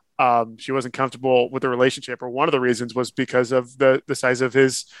she wasn't comfortable with the relationship, or one of the reasons was because of the size of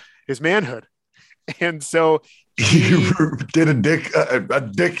his manhood. And so You did a documentary.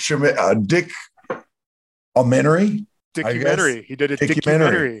 Documentary. He did a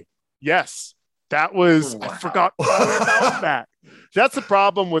documentary. Yes. That was, I forgot all about that. That's the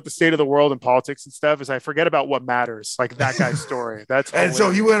problem with the state of the world and politics and stuff is I forget about what matters. Like that guy's story. That's And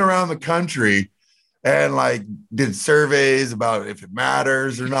so he went around the country and like did surveys about if it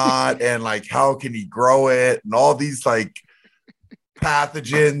matters or not. And like, how can he grow it? And all these like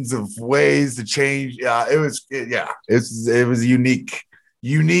pathogens of ways to change. Yeah, it was a unique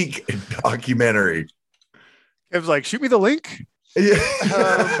documentary. It was like, shoot me the link.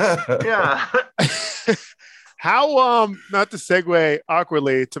 Yeah. How not to segue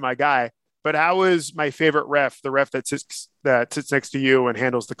awkwardly to my guy, but how is my favorite ref, the ref that sits next to you and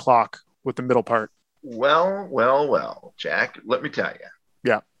handles the clock with the middle part? Well, Jack, let me tell you.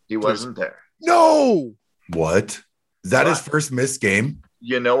 Yeah. He wasn't there. No. What? Is that his first missed game?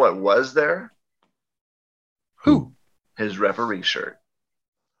 You know what was there? Who? His referee shirt.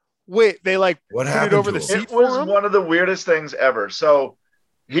 Wait, they like what put happened it over to the him? seat It was for him? one of the weirdest things ever. So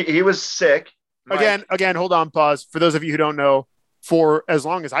he was sick. Again, hold on, pause. For those of you who don't know, for as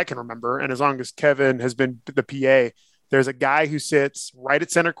long as I can remember, and as long as Kevin has been the PA, there's a guy who sits right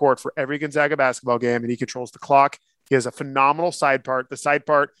at center court for every Gonzaga basketball game, and he controls the clock. He has a phenomenal side part. The side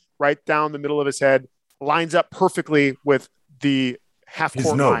part right down the middle of his head lines up perfectly with the half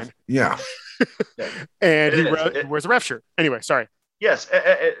court line. Yeah. And he wears a ref shirt. Anyway, sorry. Yes.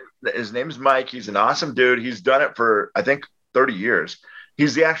 His name's Mike. He's an awesome dude. He's done it for, I think, 30 years.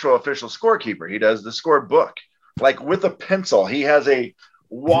 He's the actual official scorekeeper. He does the score book, like with a pencil. He has a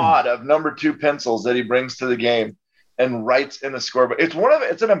wad of number 2 pencils that he brings to the game and writes in the scorebook.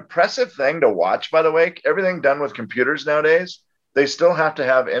 It's an impressive thing to watch, by the way. Everything done with computers nowadays, they still have to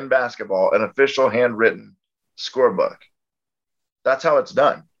have in basketball an official handwritten scorebook. That's how it's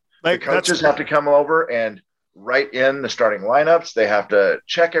done. Like the coaches have to come over and write in the starting lineups. They have to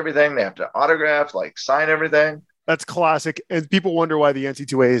check everything. They have to autograph, like sign everything. That's classic. And people wonder why the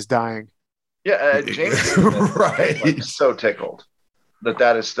NC2A is dying. Yeah, James right. Like, so tickled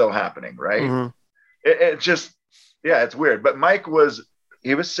that is still happening, right? Mm-hmm. It just, yeah, it's weird. But Mike was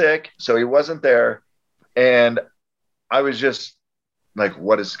sick, so he wasn't there. And I was just like,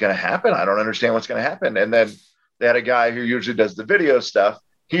 what is going to happen? I don't understand what's going to happen. And then they had a guy who usually does the video stuff.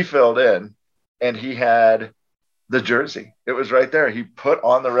 He filled in, and he had the jersey. It was right there. He put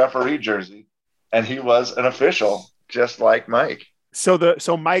on the referee jersey, and he was an official, just like Mike.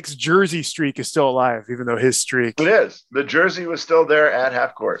 So Mike's jersey streak is still alive, even though his streak. It is. The jersey was still there at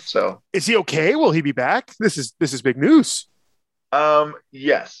half court. So is he okay? Will he be back? This is big news.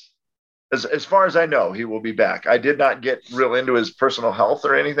 Yes. As far as I know, he will be back. I did not get real into his personal health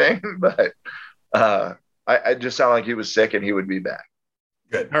or anything, but I just sound like he was sick and he would be back.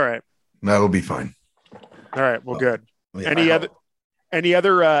 Good. All right. That'll be fine. All right. Well, good. Yeah, Any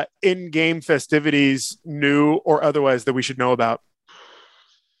other in-game festivities, new or otherwise, that we should know about?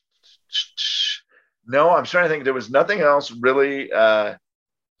 No, I'm trying to think. There was nothing else really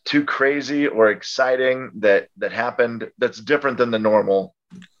too crazy or exciting that happened that's different than the normal,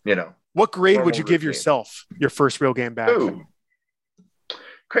 What grade normal would you give routine. yourself your first real game back? Ooh.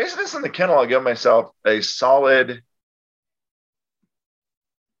 Craziness in the Kennel, I'll give myself a solid.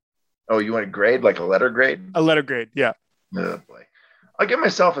 Oh, you want a grade, like a letter grade? A letter grade, yeah. Oh, boy. I'll give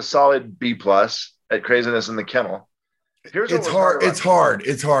myself a solid B+ at Craziness in the Kennel. It's hard.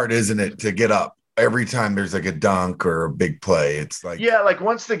 It's hard, isn't it, to get up every time there's like a dunk or a big play. It's like, yeah, like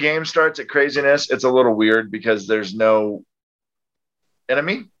once the game starts at Craziness, it's a little weird because there's no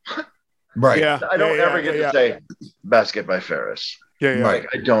enemy. Right. Yeah. I don't ever get to say basket by Ferris. Yeah. Right.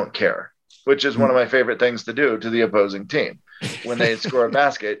 I don't care, which is one of my favorite things to do to the opposing team. When they score a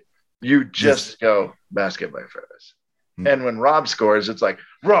basket, you just go basket by Ferris. And when Rob scores, it's like,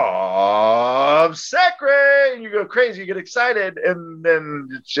 Rob Sacre! And you go crazy, you get excited, and then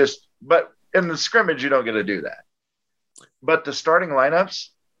it's just, but in the scrimmage, you don't get to do that. But the starting lineups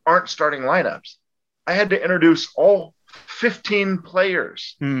aren't starting lineups. I had to introduce all 15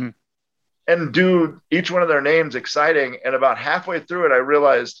 players and do each one of their names exciting. And about halfway through it, I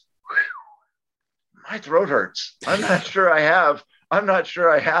realized, my throat hurts. I'm not sure I have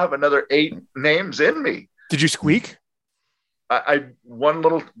another 8 names in me. Did you squeak? I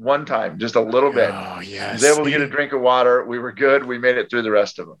one time, just a little bit. Oh, yes. I was able to get a drink of water. We were good. We made it through the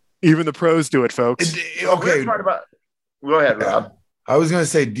rest of them. Even the pros do it, folks. Okay. Go ahead, Rob. I was going to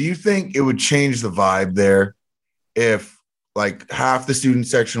say, do you think it would change the vibe there if like half the student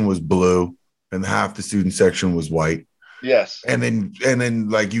section was blue and half the student section was white? Yes. And then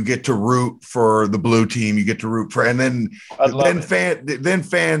like you get to root for the blue team, you get to root for, and then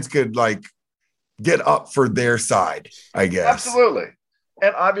fans could like get up for their side, I guess. Absolutely.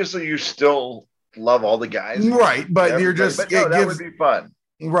 And obviously you still love all the guys. Right. But you're just, but no, that would be fun.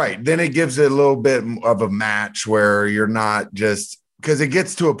 Right. Then it gives it a little bit of a match where you're not just, because it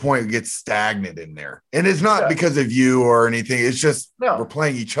gets to a point, it gets stagnant in there. And it's not because of you or anything. It's just we're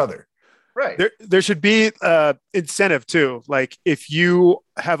playing each other. Right. There should be incentive too. Like if you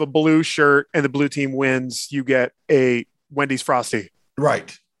have a blue shirt and the blue team wins, you get a Wendy's Frosty.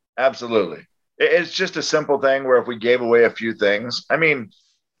 Right. Absolutely. It's just a simple thing where if we gave away a few things, I mean,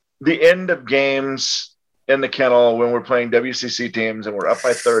 the end of games in the kennel when we're playing WCC teams and we're up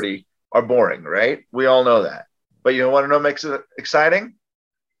by 30 are boring, right? We all know that. But you want to know what makes it exciting?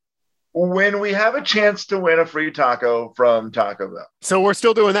 When we have a chance to win a free taco from Taco Bell. So we're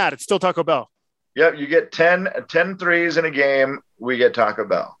still doing that. It's still Taco Bell. Yep, you get 10 threes in a game, we get Taco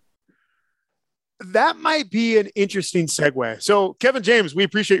Bell. That might be an interesting segue. So, Kevin James, we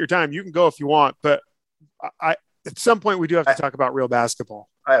appreciate your time. You can go if you want, but at some point we do have to talk about real basketball.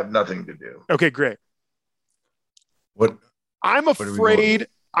 I have nothing to do. Okay, great. I'm afraid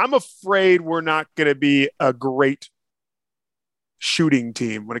we're not going to be a great shooting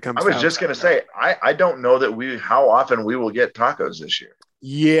team when it comes to I was just going to say, I don't know that how often we will get tacos this year.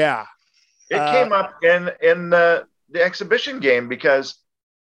 Yeah. It came up in the exhibition game because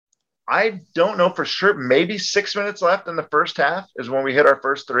I don't know for sure. Maybe 6 minutes left in the first half is when we hit our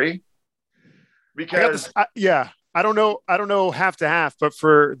first three. Because I don't know half to half, but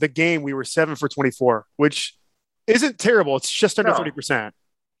for the game we were 7 for 24, which isn't terrible. It's just under 30%.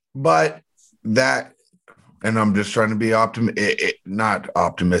 But that, and I'm just trying to be not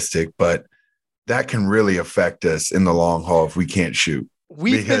optimistic, but that can really affect us in the long haul if we can't shoot.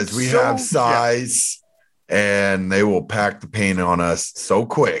 Because we have size and they will pack the paint on us so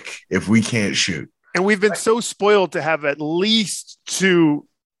quick if we can't shoot. And we've been so spoiled to have at least 2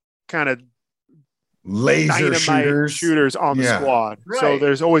 kind of laser shooters on the squad. Right. So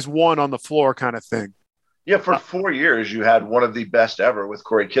there's always one on the floor kind of thing. Yeah, for 4 years, you had one of the best ever with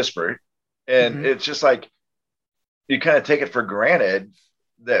Corey Kispert. And it's just like you kind of take it for granted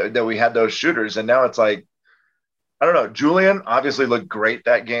that we had those shooters. And now it's like, I don't know. Julian obviously looked great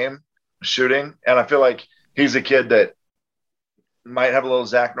that game shooting. And I feel like he's a kid that might have a little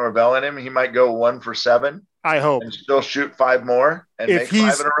Zach Norvell in him. He might go 1 for 7. I hope. And still shoot 5 more and make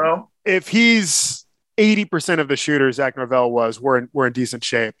 5 in a row. If he's 80% of the shooters Zach Norvell was, we're in decent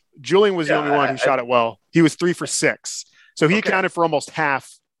shape. Julian was the only one who shot it well. He was 3 for 6. So he accounted for almost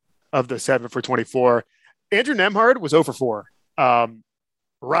half of the 7 for 24. Andrew Nembhard was 0 for 4.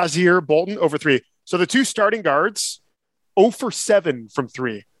 Razier Bolton, 0 for 3. So the 2 starting guards, 0 for 7 from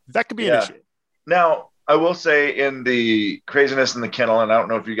 3. That could be an issue. Now, I will say in the craziness in the kennel, and I don't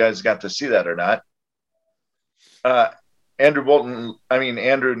know if you guys got to see that or not, Andrew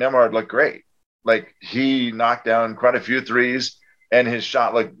Nembhard looked great. Like he knocked down quite a few threes and his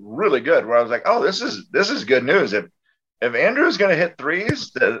shot looked really good, where I was like, oh, this is good news. If Andrew is going to hit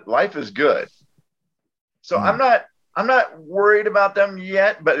threes, life is good. So I'm not worried about them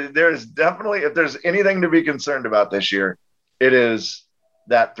yet, but there's definitely, if there's anything to be concerned about this year, it is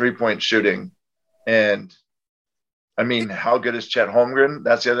that 3-point shooting. And I mean, how good is Chet Holmgren?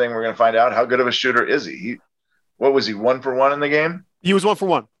 That's the other thing we're going to find out. How good of a shooter is he? What was he, 1 for 1 in the game? He was 1 for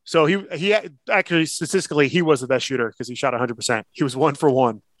 1. So he actually statistically he was the best shooter because he shot 100%. He was 1 for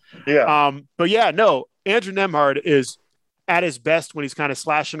 1. Yeah. But yeah, no, Andrew Nembhard is at his best when he's kind of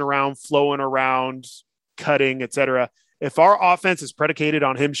slashing around, flowing around, cutting, etc. If our offense is predicated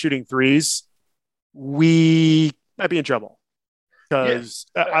on him shooting threes, we might be in trouble because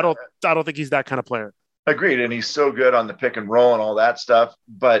I don't think he's that kind of player. Agreed, and he's so good on the pick and roll and all that stuff.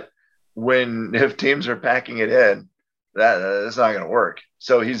 But if teams are packing it in, that's not going to work.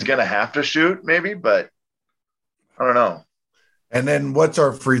 So he's going to have to shoot maybe, but I don't know. And then what's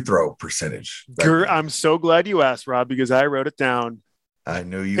our free throw percentage? I'm so glad you asked, Rob, because I wrote it down. I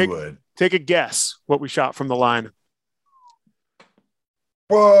knew you would. Take a guess what we shot from the line.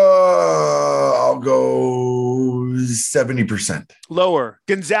 I'll go 70%. Lower.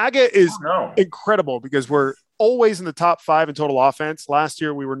 Gonzaga is incredible because we're always in the top 5 in total offense. Last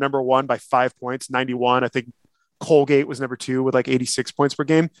year, we were number 1 by 5 points, 91. I think Colgate was number 2 with like 86 points per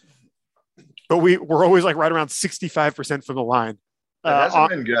game. But we're always like right around 65% from the line. That hasn't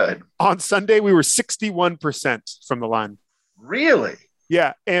been good. On Sunday, we were 61% from the line. Really?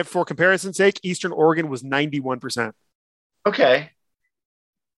 Yeah. And for comparison's sake, Eastern Oregon was 91%. Okay.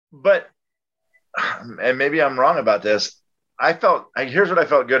 But, and maybe I'm wrong about this, here's what I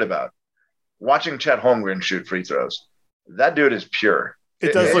felt good about. Watching Chet Holmgren shoot free throws. That dude is pure.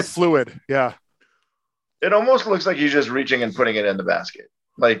 It does look fluid. Yeah. It almost looks like he's just reaching and putting it in the basket.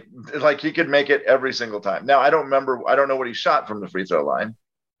 Like he could make it every single time. Now I don't know what he shot from the free throw line,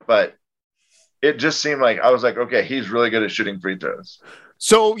 but it just seemed like I was like, okay, he's really good at shooting free throws.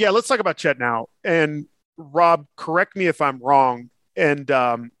 So yeah, let's talk about Chet now. And Rob, correct me if I'm wrong. And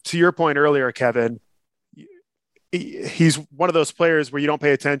to your point earlier, Kevin, he's one of those players where you don't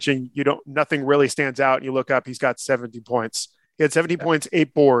pay attention. Nothing really stands out. And you look up, he's got 70 points. He had 70 points,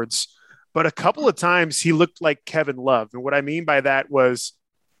 8 boards, but a couple of times he looked like Kevin Love. And what I mean by that was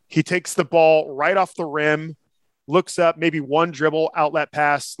he takes the ball right off the rim, looks up, maybe one dribble, outlet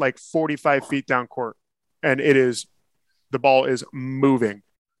pass, like 45 feet down court. And the ball is moving.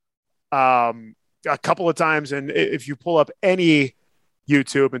 A couple of times. And if you pull up any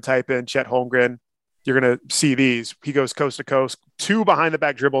YouTube and type in Chet Holmgren, you're going to see these. He goes coast to coast, 2 behind the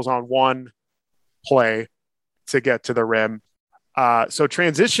back dribbles on one play to get to the rim. So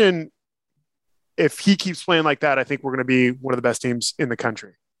transition, if he keeps playing like that, I think we're going to be one of the best teams in the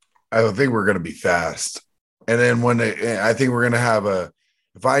country. I think we're going to be fast. And then I think we're going to have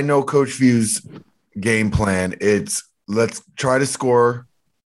if I know Coach View's game plan, it's let's try to score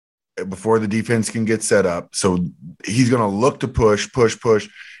before the defense can get set up. So he's going to look to push.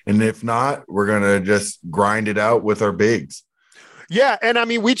 And if not, we're going to just grind it out with our bigs. Yeah. And I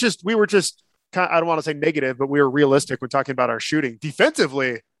mean, we were just kind of, I don't want to say negative, but we were realistic when talking about our shooting.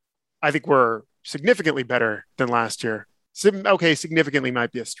 Defensively, I think we're significantly better than last year. Okay, significantly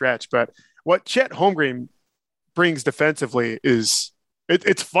might be a stretch, but what Chet Holmgren brings defensively is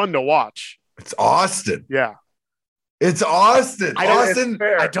it's fun to watch. It's Austin. Yeah. It's Austin. Austin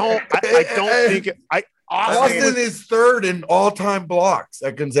is third in all-time blocks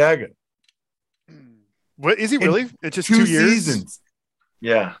at Gonzaga. What is he really? It's just 2 years? seasons.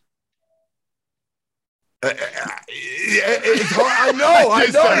 Yeah. It's hard.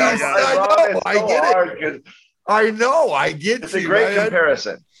 I know. I get it. It's a great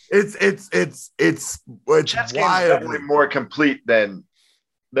comparison. It's Chet's game is definitely more complete than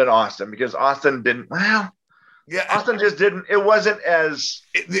Austin, because Austin didn't. Well, yeah, Austin just didn't. It wasn't as.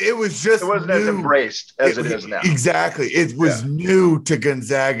 It wasn't as embraced as it is now. Exactly. It was new to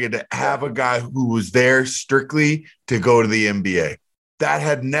Gonzaga to have a guy who was there strictly to go to the NBA. That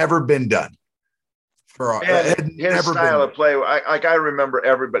had never been done. His style of play, I remember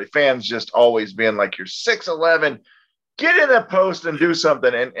fans just always being like, "You're 6'11". Get in a post and do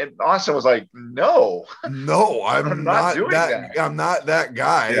something." And Austin was like, no, I'm not doing that. I'm not that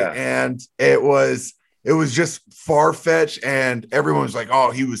guy. Yeah. And it was just far-fetched, and everyone was like,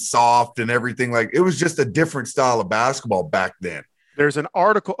 oh, he was soft and everything. Like, it was just a different style of basketball back then. There's an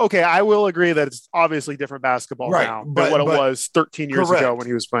article. Okay, I will agree that it's obviously different basketball now than what it was 13 years ago when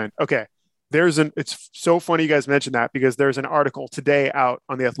he was playing. Okay. It's so funny you guys mentioned that, because there's an article today out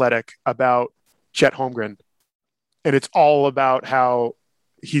on The Athletic about Chet Holmgren. And it's all about how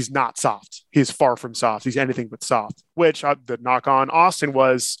he's not soft. He's far from soft. He's anything but soft, which the knock on Austin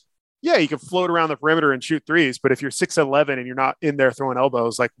was, yeah, you can float around the perimeter and shoot threes, but if you're 6'11" and you're not in there throwing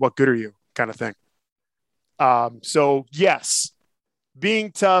elbows, like, what good are you, kind of thing. So yes,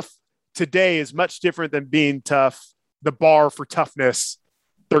 being tough today is much different than being tough, the bar for toughness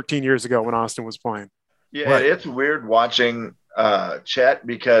 13 years ago when Austin was playing. Yeah, right. It's weird watching Chet,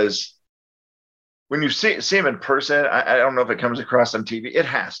 because when you see him in person, I don't know if it comes across on TV. It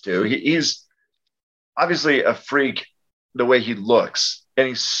has to. He's obviously a freak the way he looks, and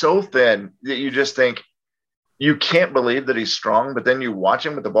he's so thin that you just think you can't believe that he's strong. But then you watch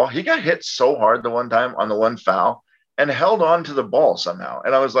him with the ball. He got hit so hard the one time on the one foul and held on to the ball somehow.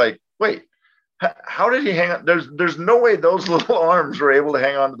 And I was like, wait, how did he hang on? There's no way those little arms were able to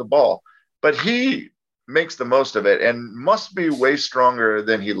hang on to the ball, but he makes the most of it and must be way stronger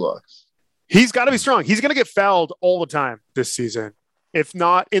than he looks. He's got to be strong. He's going to get fouled all the time this season, if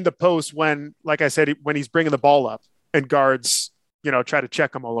not in the post when, like I said, when he's bringing the ball up and guards, try to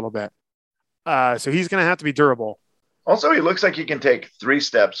check him a little bit. So he's going to have to be durable. Also, he looks like he can take 3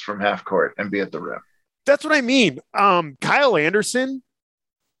 steps from half court and be at the rim. That's what I mean. Kyle Anderson,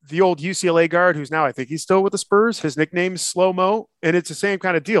 the old UCLA guard, who's now, I think he's still with the Spurs. His nickname is Slow Mo, and it's the same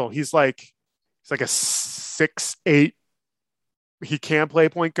kind of deal. He's like a 6'8". He can play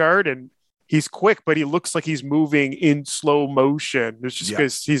point guard, and he's quick, but he looks like he's moving in slow motion. It's just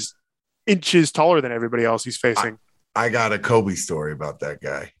because he's inches taller than everybody else he's facing. I got a Kobe story about that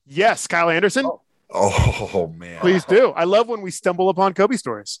guy. Yes, Kyle Anderson. Oh man. Please do. I love when we stumble upon Kobe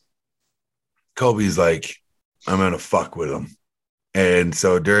stories. Kobe's like, I'm going to fuck with him. And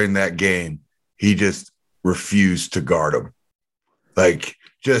so during that game, he just refused to guard him. Like,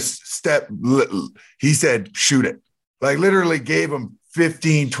 he said, shoot it. Like, literally gave him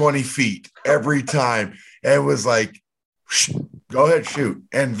 15, 20 feet every time. And was like, Go ahead, shoot.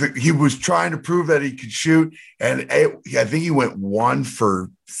 And he was trying to prove that he could shoot. And I think he went 1 for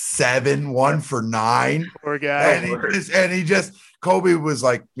 7, 1 for 9. Poor guy. And he just, Kobe was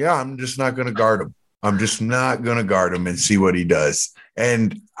like, yeah, I'm just not going to guard him. I'm just not going to guard him and see what he does.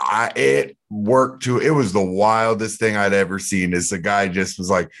 And it worked too. It was the wildest thing I'd ever seen. Is the guy just was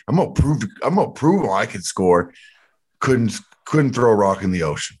like, I'm going to prove I can score. Couldn't throw a rock in the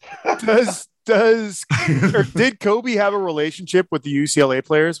ocean. Did Kobe have a relationship with the UCLA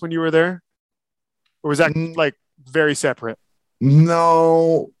players when you were there? Or was that like very separate?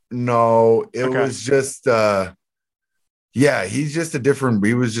 No. It was just he's just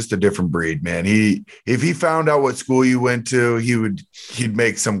he was just a different breed, man. If he found out what school you went to, he'd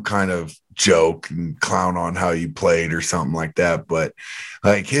make some kind of joke and clown on how you played or something like that. But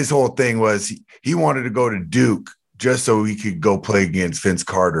like his whole thing was he wanted to go to Duke just so he could go play against Vince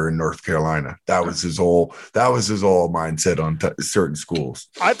Carter in North Carolina. That was his whole mindset on certain schools.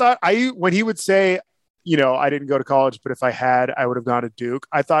 I thought when he would say, I didn't go to college, but if I had, I would have gone to Duke.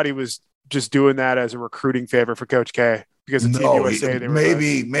 I thought he was just doing that as a recruiting favor for Coach K because of Team USA.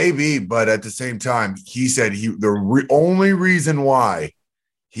 Maybe, but at the same time, he said only reason why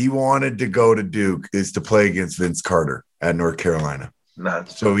he wanted to go to Duke is to play against Vince Carter at North Carolina.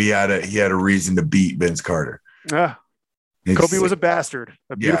 So he had a reason to beat Vince Carter. Yeah. Kobe was a bastard.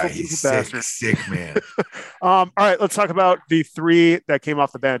 A beautiful bastard. Sick man. All right, let's talk about the 3 that came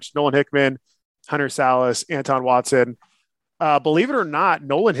off the bench. Nolan Hickman, Hunter Salas, Anton Watson. Believe it or not,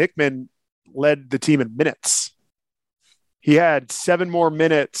 Nolan Hickman led the team in minutes. He had 7 more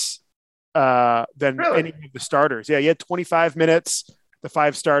minutes than any of the starters. Yeah, he had 25 minutes. The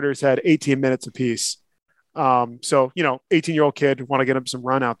 5 starters had 18 minutes apiece. So, 18-year-old kid, want to get him some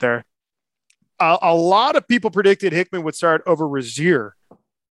run out there. A lot of people predicted Hickman would start over Rozier.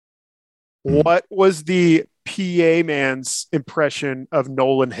 What was the PA man's impression of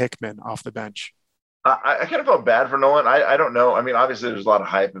Nolan Hickman off the bench? I kind of felt bad for Nolan. I don't know. I mean, obviously there's a lot of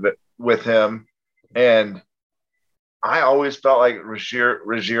hype of it with him. And I always felt like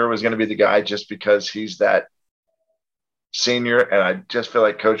Rozier was going to be the guy just because he's that senior. And I just feel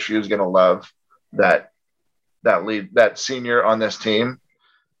like Coach Hughes is going to love that senior on this team.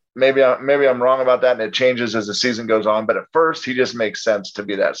 Maybe I'm wrong about that, and it changes as the season goes on. But at first, he just makes sense to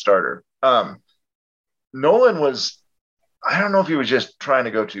be that starter. Nolan was, I don't know if he was just trying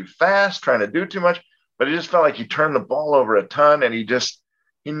to go too fast, trying to do too much, but it just felt like he turned the ball over a ton, and he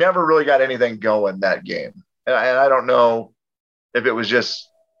never really got anything going that game. And I don't know if it was just,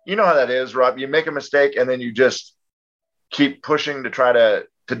 you know how that is, Rob. You make a mistake, and then you just keep pushing to try to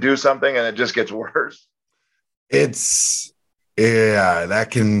do something, and it just gets worse. It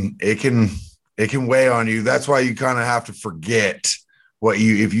can weigh on you. That's why you kind of have to forget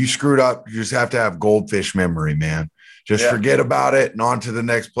if you screwed up, you just have to have goldfish memory, man. Just forget about it and on to the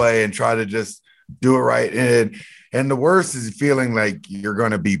next play and try to just do it right. And the worst is feeling like you're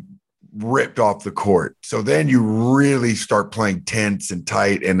going to be ripped off the court. So then you really start playing tense and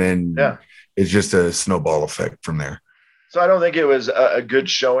tight, and then it's just a snowball effect from there. So I don't think it was a good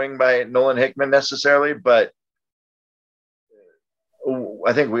showing by Nolan Hickman necessarily, but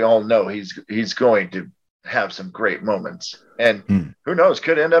I think we all know he's going to have some great moments, and who knows,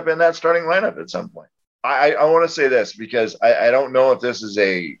 could end up in that starting lineup at some point. I want to say this because I don't know if this is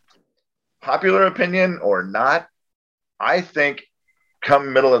a popular opinion or not. I think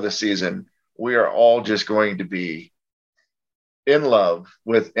come middle of the season, we are all just going to be in love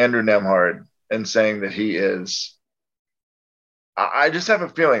with Andrew Nembhard and saying that he is. I just have a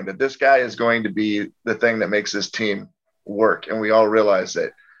feeling that this guy is going to be the thing that makes this team work. And we all realize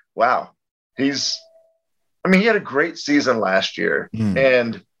that, wow, he had a great season last year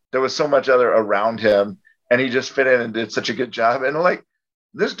and there was so much other around him and he just fit in and did such a good job. And like,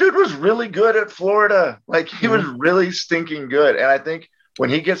 this dude was really good at Florida. Like he was really stinking good. And I think when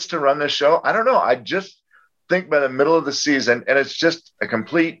he gets to run this show, I don't know. I just think by the middle of the season, and it's just a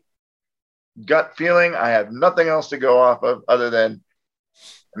complete gut feeling. I have nothing else to go off of other than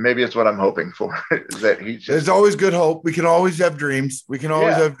maybe it's what I'm hoping for. That there's always good hope. We can always have dreams.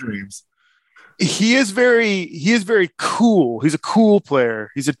 Have dreams. He is very cool. He's a cool player.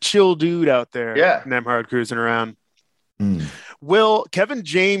 He's a chill dude out there. Yeah. Nembhard cruising around. Will Kevin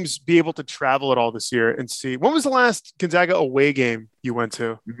James be able to travel at all this year and see? When was the last Gonzaga away game you went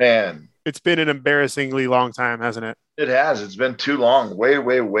to? Man, it's been an embarrassingly long time, hasn't it? It has. It's been too long. Way,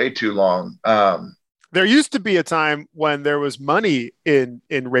 way, way too long. There used to be a time when there was money in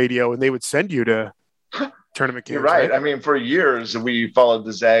radio and they would send you to tournament games. You're right. I mean, for years we followed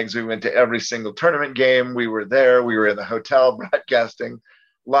the Zags. We went to every single tournament game. We were there. We were in the hotel broadcasting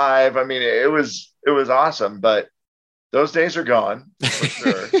live. I mean, it was awesome. But Those days are gone for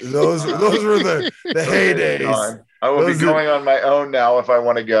sure. Those were the heydays. Gone. I will be going on my own now if I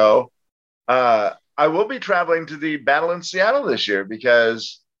want to go. I will be traveling to the Battle in Seattle this year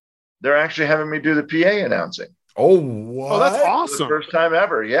because they're actually having me do the PA announcing. Oh, what? Oh, that's For awesome. the first time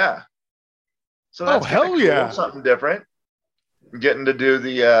ever, yeah. So that's hell cool. yeah. Something different. Getting to do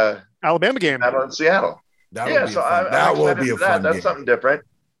the Alabama game. Battle in Seattle. That Yeah, will be so a fun. I'm That will excited be a for that. fun That's game. something different.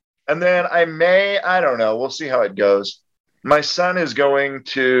 And then I don't know. We'll see how it goes. My son is going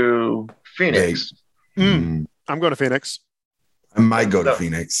to Phoenix. I'm going to Phoenix. I might go to No.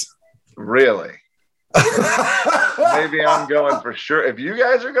 Phoenix. Really? Maybe I'm going for sure. If you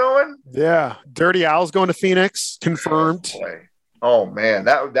guys are going, Yeah. Dirty Al's going to Phoenix. Confirmed. boy. Oh man,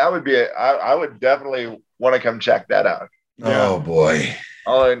 that would be I would definitely want to come check that out. Oh boy.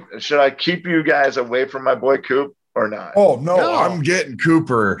 Oh, and should I keep you guys away from my boy Coop or not? Oh no, No. I'm getting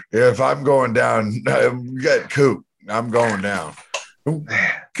Cooper. If I'm going down, get Coop. I'm going down.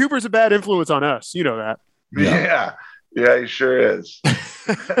 Cooper's a bad influence on us. You know that. Yeah, he sure is.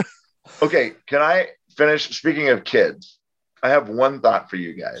 Okay, can I finish? Speaking of kids, I have one thought for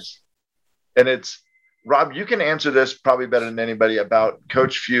you guys, and it's Rob. You can answer this probably better than anybody about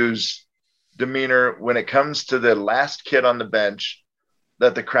Coach Few's demeanor when it comes to the last kid on the bench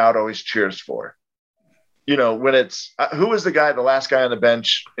that the crowd always cheers for. You know, when it's who was the last guy on the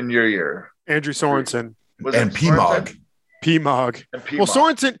bench in your year? Andrew Sorensen. Was And it P-Mog. Sorensen? P-Mog. And P-Mog.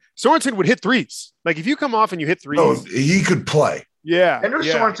 Well, Sorensen would hit threes. Like if you come off and you hit threes. No, he could play. Yeah. Andrew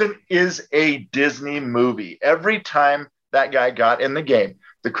yeah. Sorensen is a Disney movie. Every time that guy got in the game,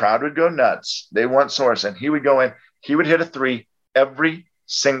 the crowd would go nuts. They want Sorensen. He would go in. He would hit a three every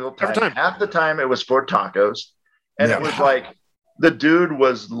single time. Every time. Half the time it was for tacos. And Yeah. it was like the dude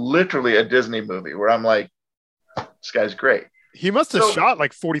was literally a Disney movie where I'm like, this guy's great. He must have So- shot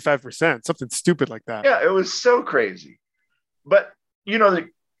like 45%, something stupid like that. Yeah, it was so crazy. But, you know,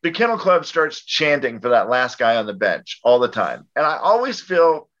 the Kennel Club starts chanting for that last guy on the bench all the time. And I always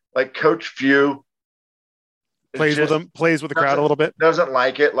feel like Coach Few Plays with just him, plays with the crowd a little bit. doesn't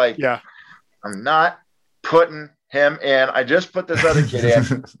like it. Like, Yeah. I'm not putting him in. I just put this other kid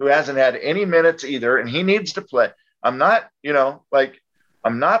in who hasn't had any minutes either, and he needs to play. I'm not,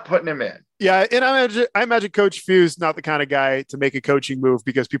 I'm not putting him in. Yeah. And I imagine Coach Few's not the kind of guy to make a coaching move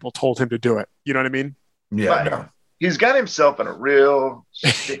because people told him to do it. You know what I mean? Yeah. But he's got himself in a real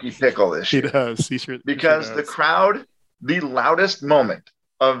sticky pickle this He year. does. He sure Because sure the does. crowd, the loudest moment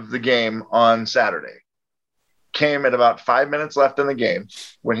of the game on Saturday came at about 5 minutes left in the game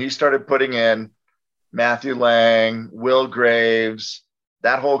when he started putting in Matthew Lang, Will Graves,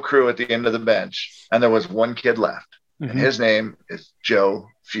 that whole crew at the end of the bench. And there was one kid left. And his name is Joe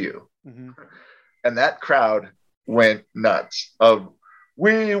Few. Mhm. And that crowd went nuts of,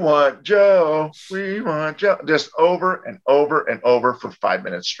 we want Joe, just over and over and over for 5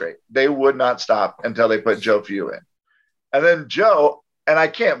 minutes straight. They would not stop until they put Joe Few in. And then Joe, and I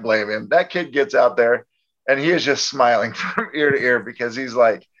can't blame him, that kid gets out there and he is just smiling from ear to ear because he's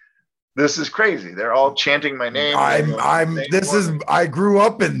like, this is crazy. They're all chanting my name. I grew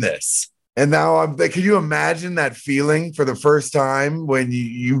up in this. And now I'm like, can you imagine that feeling for the first time when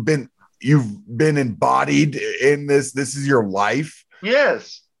you've been embodied in this? This is your life.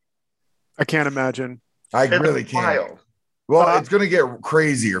 Yes. I can't imagine. I It's really can't. wild. Well, it's going to get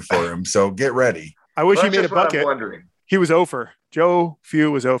crazier for him. So get ready. I wish Well, he that's made a just what I'm bucket. wondering. He was over. Joe Few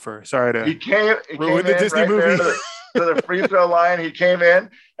was over. Sorry He to. came Ruined the in Disney right there movie. to the free throw line. He came in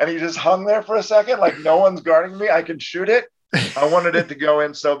and he just hung there for a second, like no one's guarding me. I can shoot it. I wanted it to go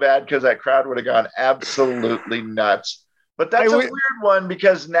in so bad because that crowd would have gone absolutely nuts. But that's a weird one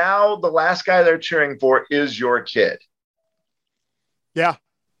because now the last guy they're cheering for is your kid. Yeah.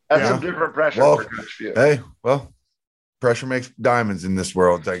 That's Yeah. some different pressure Well, for Coach Few. Hey, well, pressure makes diamonds in this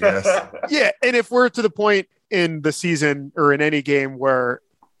world, I guess. Yeah. And if we're to the point in the season or in any game where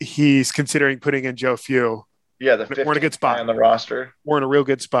he's considering putting in Joe Few, Yeah, the we're in a good 15th spot. guy on the roster. We're in a real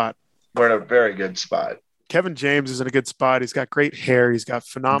good spot. We're in a very good spot. Kevin James is in a good spot. He's got great hair. He's got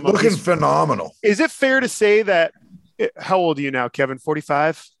phenomenal. Looking phenomenal. Is it fair to say that? How old are you now, Kevin?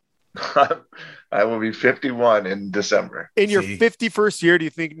 45? I will be 51 in December. In your See. 51st year, do you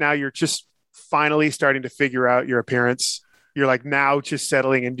think now you're just finally starting to figure out your appearance? You're like now just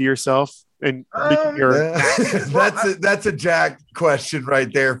settling into yourself and making your. That's a Jack question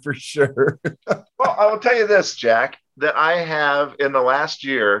right there for sure. Well, I will tell you this, Jack, that I have in the last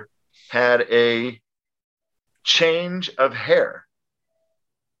year had a change of hair,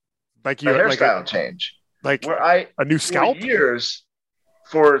 Like a you're like hairstyle change, like where I a new scalp.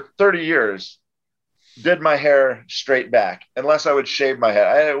 for 30 years, did my hair straight back, unless I would shave my head.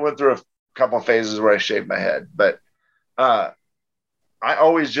 I went through a couple of phases where I shaved my head, but I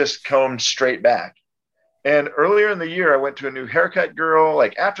always just combed straight back. And earlier in the year, I went to a new haircut girl,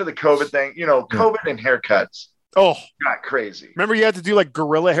 like after the COVID thing, COVID and haircuts. Oh, got crazy. Remember you had to do like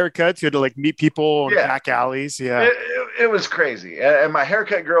guerrilla haircuts? You had to like meet people in back alleys. Yeah. It was crazy. And my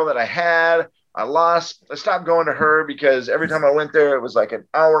haircut girl that I had, I stopped going to her because every time I went there, it was like an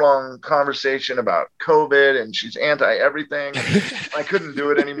hour-long conversation about COVID and she's anti-everything. I couldn't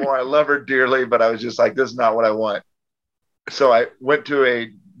do it anymore. I love her dearly, but I was just like, this is not what I want. So I went to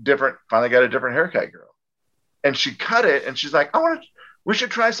finally got a different haircut girl. And she cut it and she's like, we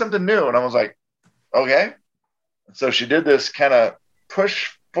should try something new. And I was like, okay. So she did this kind of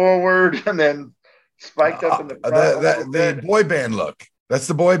push forward and then spiked up in the front. The boy band look. That's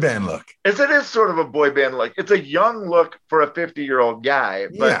the boy band look. It is sort of a boy band look. It's a young look for a 50-year-old guy.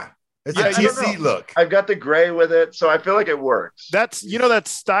 But it's a DC look. I've got the gray with it, so I feel like it works. That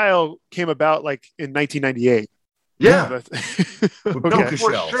style came about like in 1998. Yeah. Okay.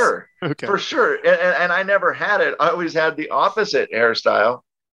 For sure. Okay. For sure. And I never had it. I always had the opposite hairstyle.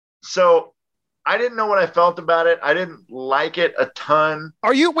 So I didn't know what I felt about it. I didn't like it a ton.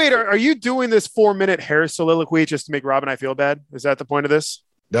 Are you doing this 4-minute hair soliloquy just to make Rob and I feel bad? Is that the point of this?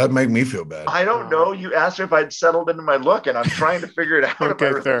 That'd make me feel bad. I don't know. You asked her if I'd settled into my look, and I'm trying to figure it out if I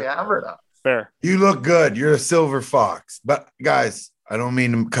really have or not. Fair. You look good. You're a silver fox. But guys, I don't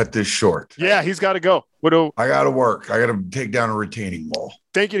mean to cut this short. Yeah, he's got to go. I got to work. I got to take down a retaining wall.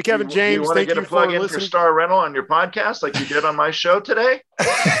 Thank you to Kevin James. You want to get a plug in for Star Rental on your podcast like you did on my show today?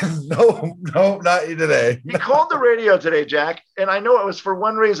 No, not today. He called the radio today, Jack, and I know it was for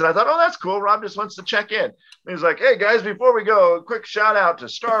one reason. I thought, oh, that's cool. Rob just wants to check in. And he's like, hey, guys, before we go, a quick shout out to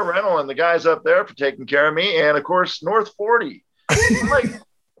Star Rental and the guys up there for taking care of me. And, of course, North 40. I'm like,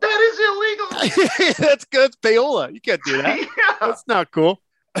 that is illegal. That's good. It's payola. You can't do that. Yeah. That's not cool.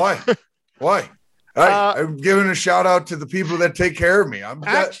 Why? I'm giving a shout out to the people that take care of me.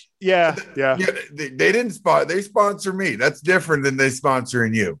 They didn't they sponsor me. That's different than they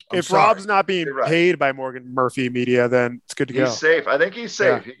sponsoring you. If Rob's not being paid by Morgan Murphy Media, then it's good to go. He's safe. I think he's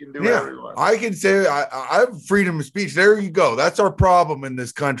safe. Yeah. He can do whatever he wants. I can say I have freedom of speech. There you go. That's our problem in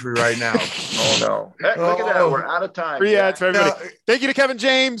this country right now. Oh no! Heck, look at that. We're out of time. 3 ads for everybody. Thank you to Kevin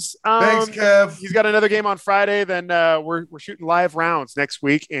James. Thanks, Kev. He's got another game on Friday. Then we're shooting live rounds next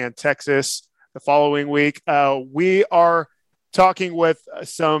week and Texas the following week. We are talking with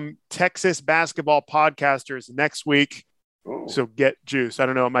some Texas basketball podcasters next week. Ooh. So get juice. I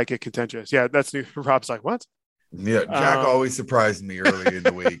don't know. It might get contentious. Yeah, that's new. Rob's like, what? Yeah, Jack always surprised me early in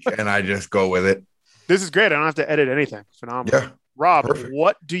the week, and I just go with it. This is great. I don't have to edit anything. Phenomenal. Yeah, Rob, perfect.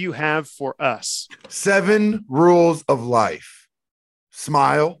 What do you have for us? 7 rules of life.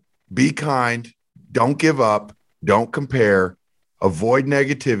 Smile, be kind, don't give up, don't compare, avoid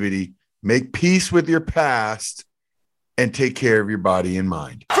negativity, make peace with your past, and take care of your body and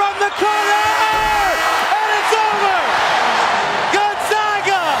mind. From the corner, and it's over.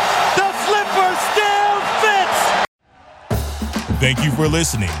 Gonzaga, the flipper still fits. Thank you for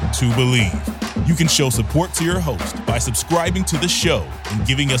listening to Believe. You can show support to your host by subscribing to the show and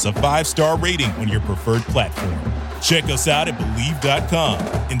giving us a 5-star rating on your preferred platform. Check us out at Believe.com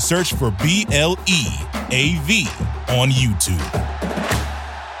and search for BLEAV on YouTube.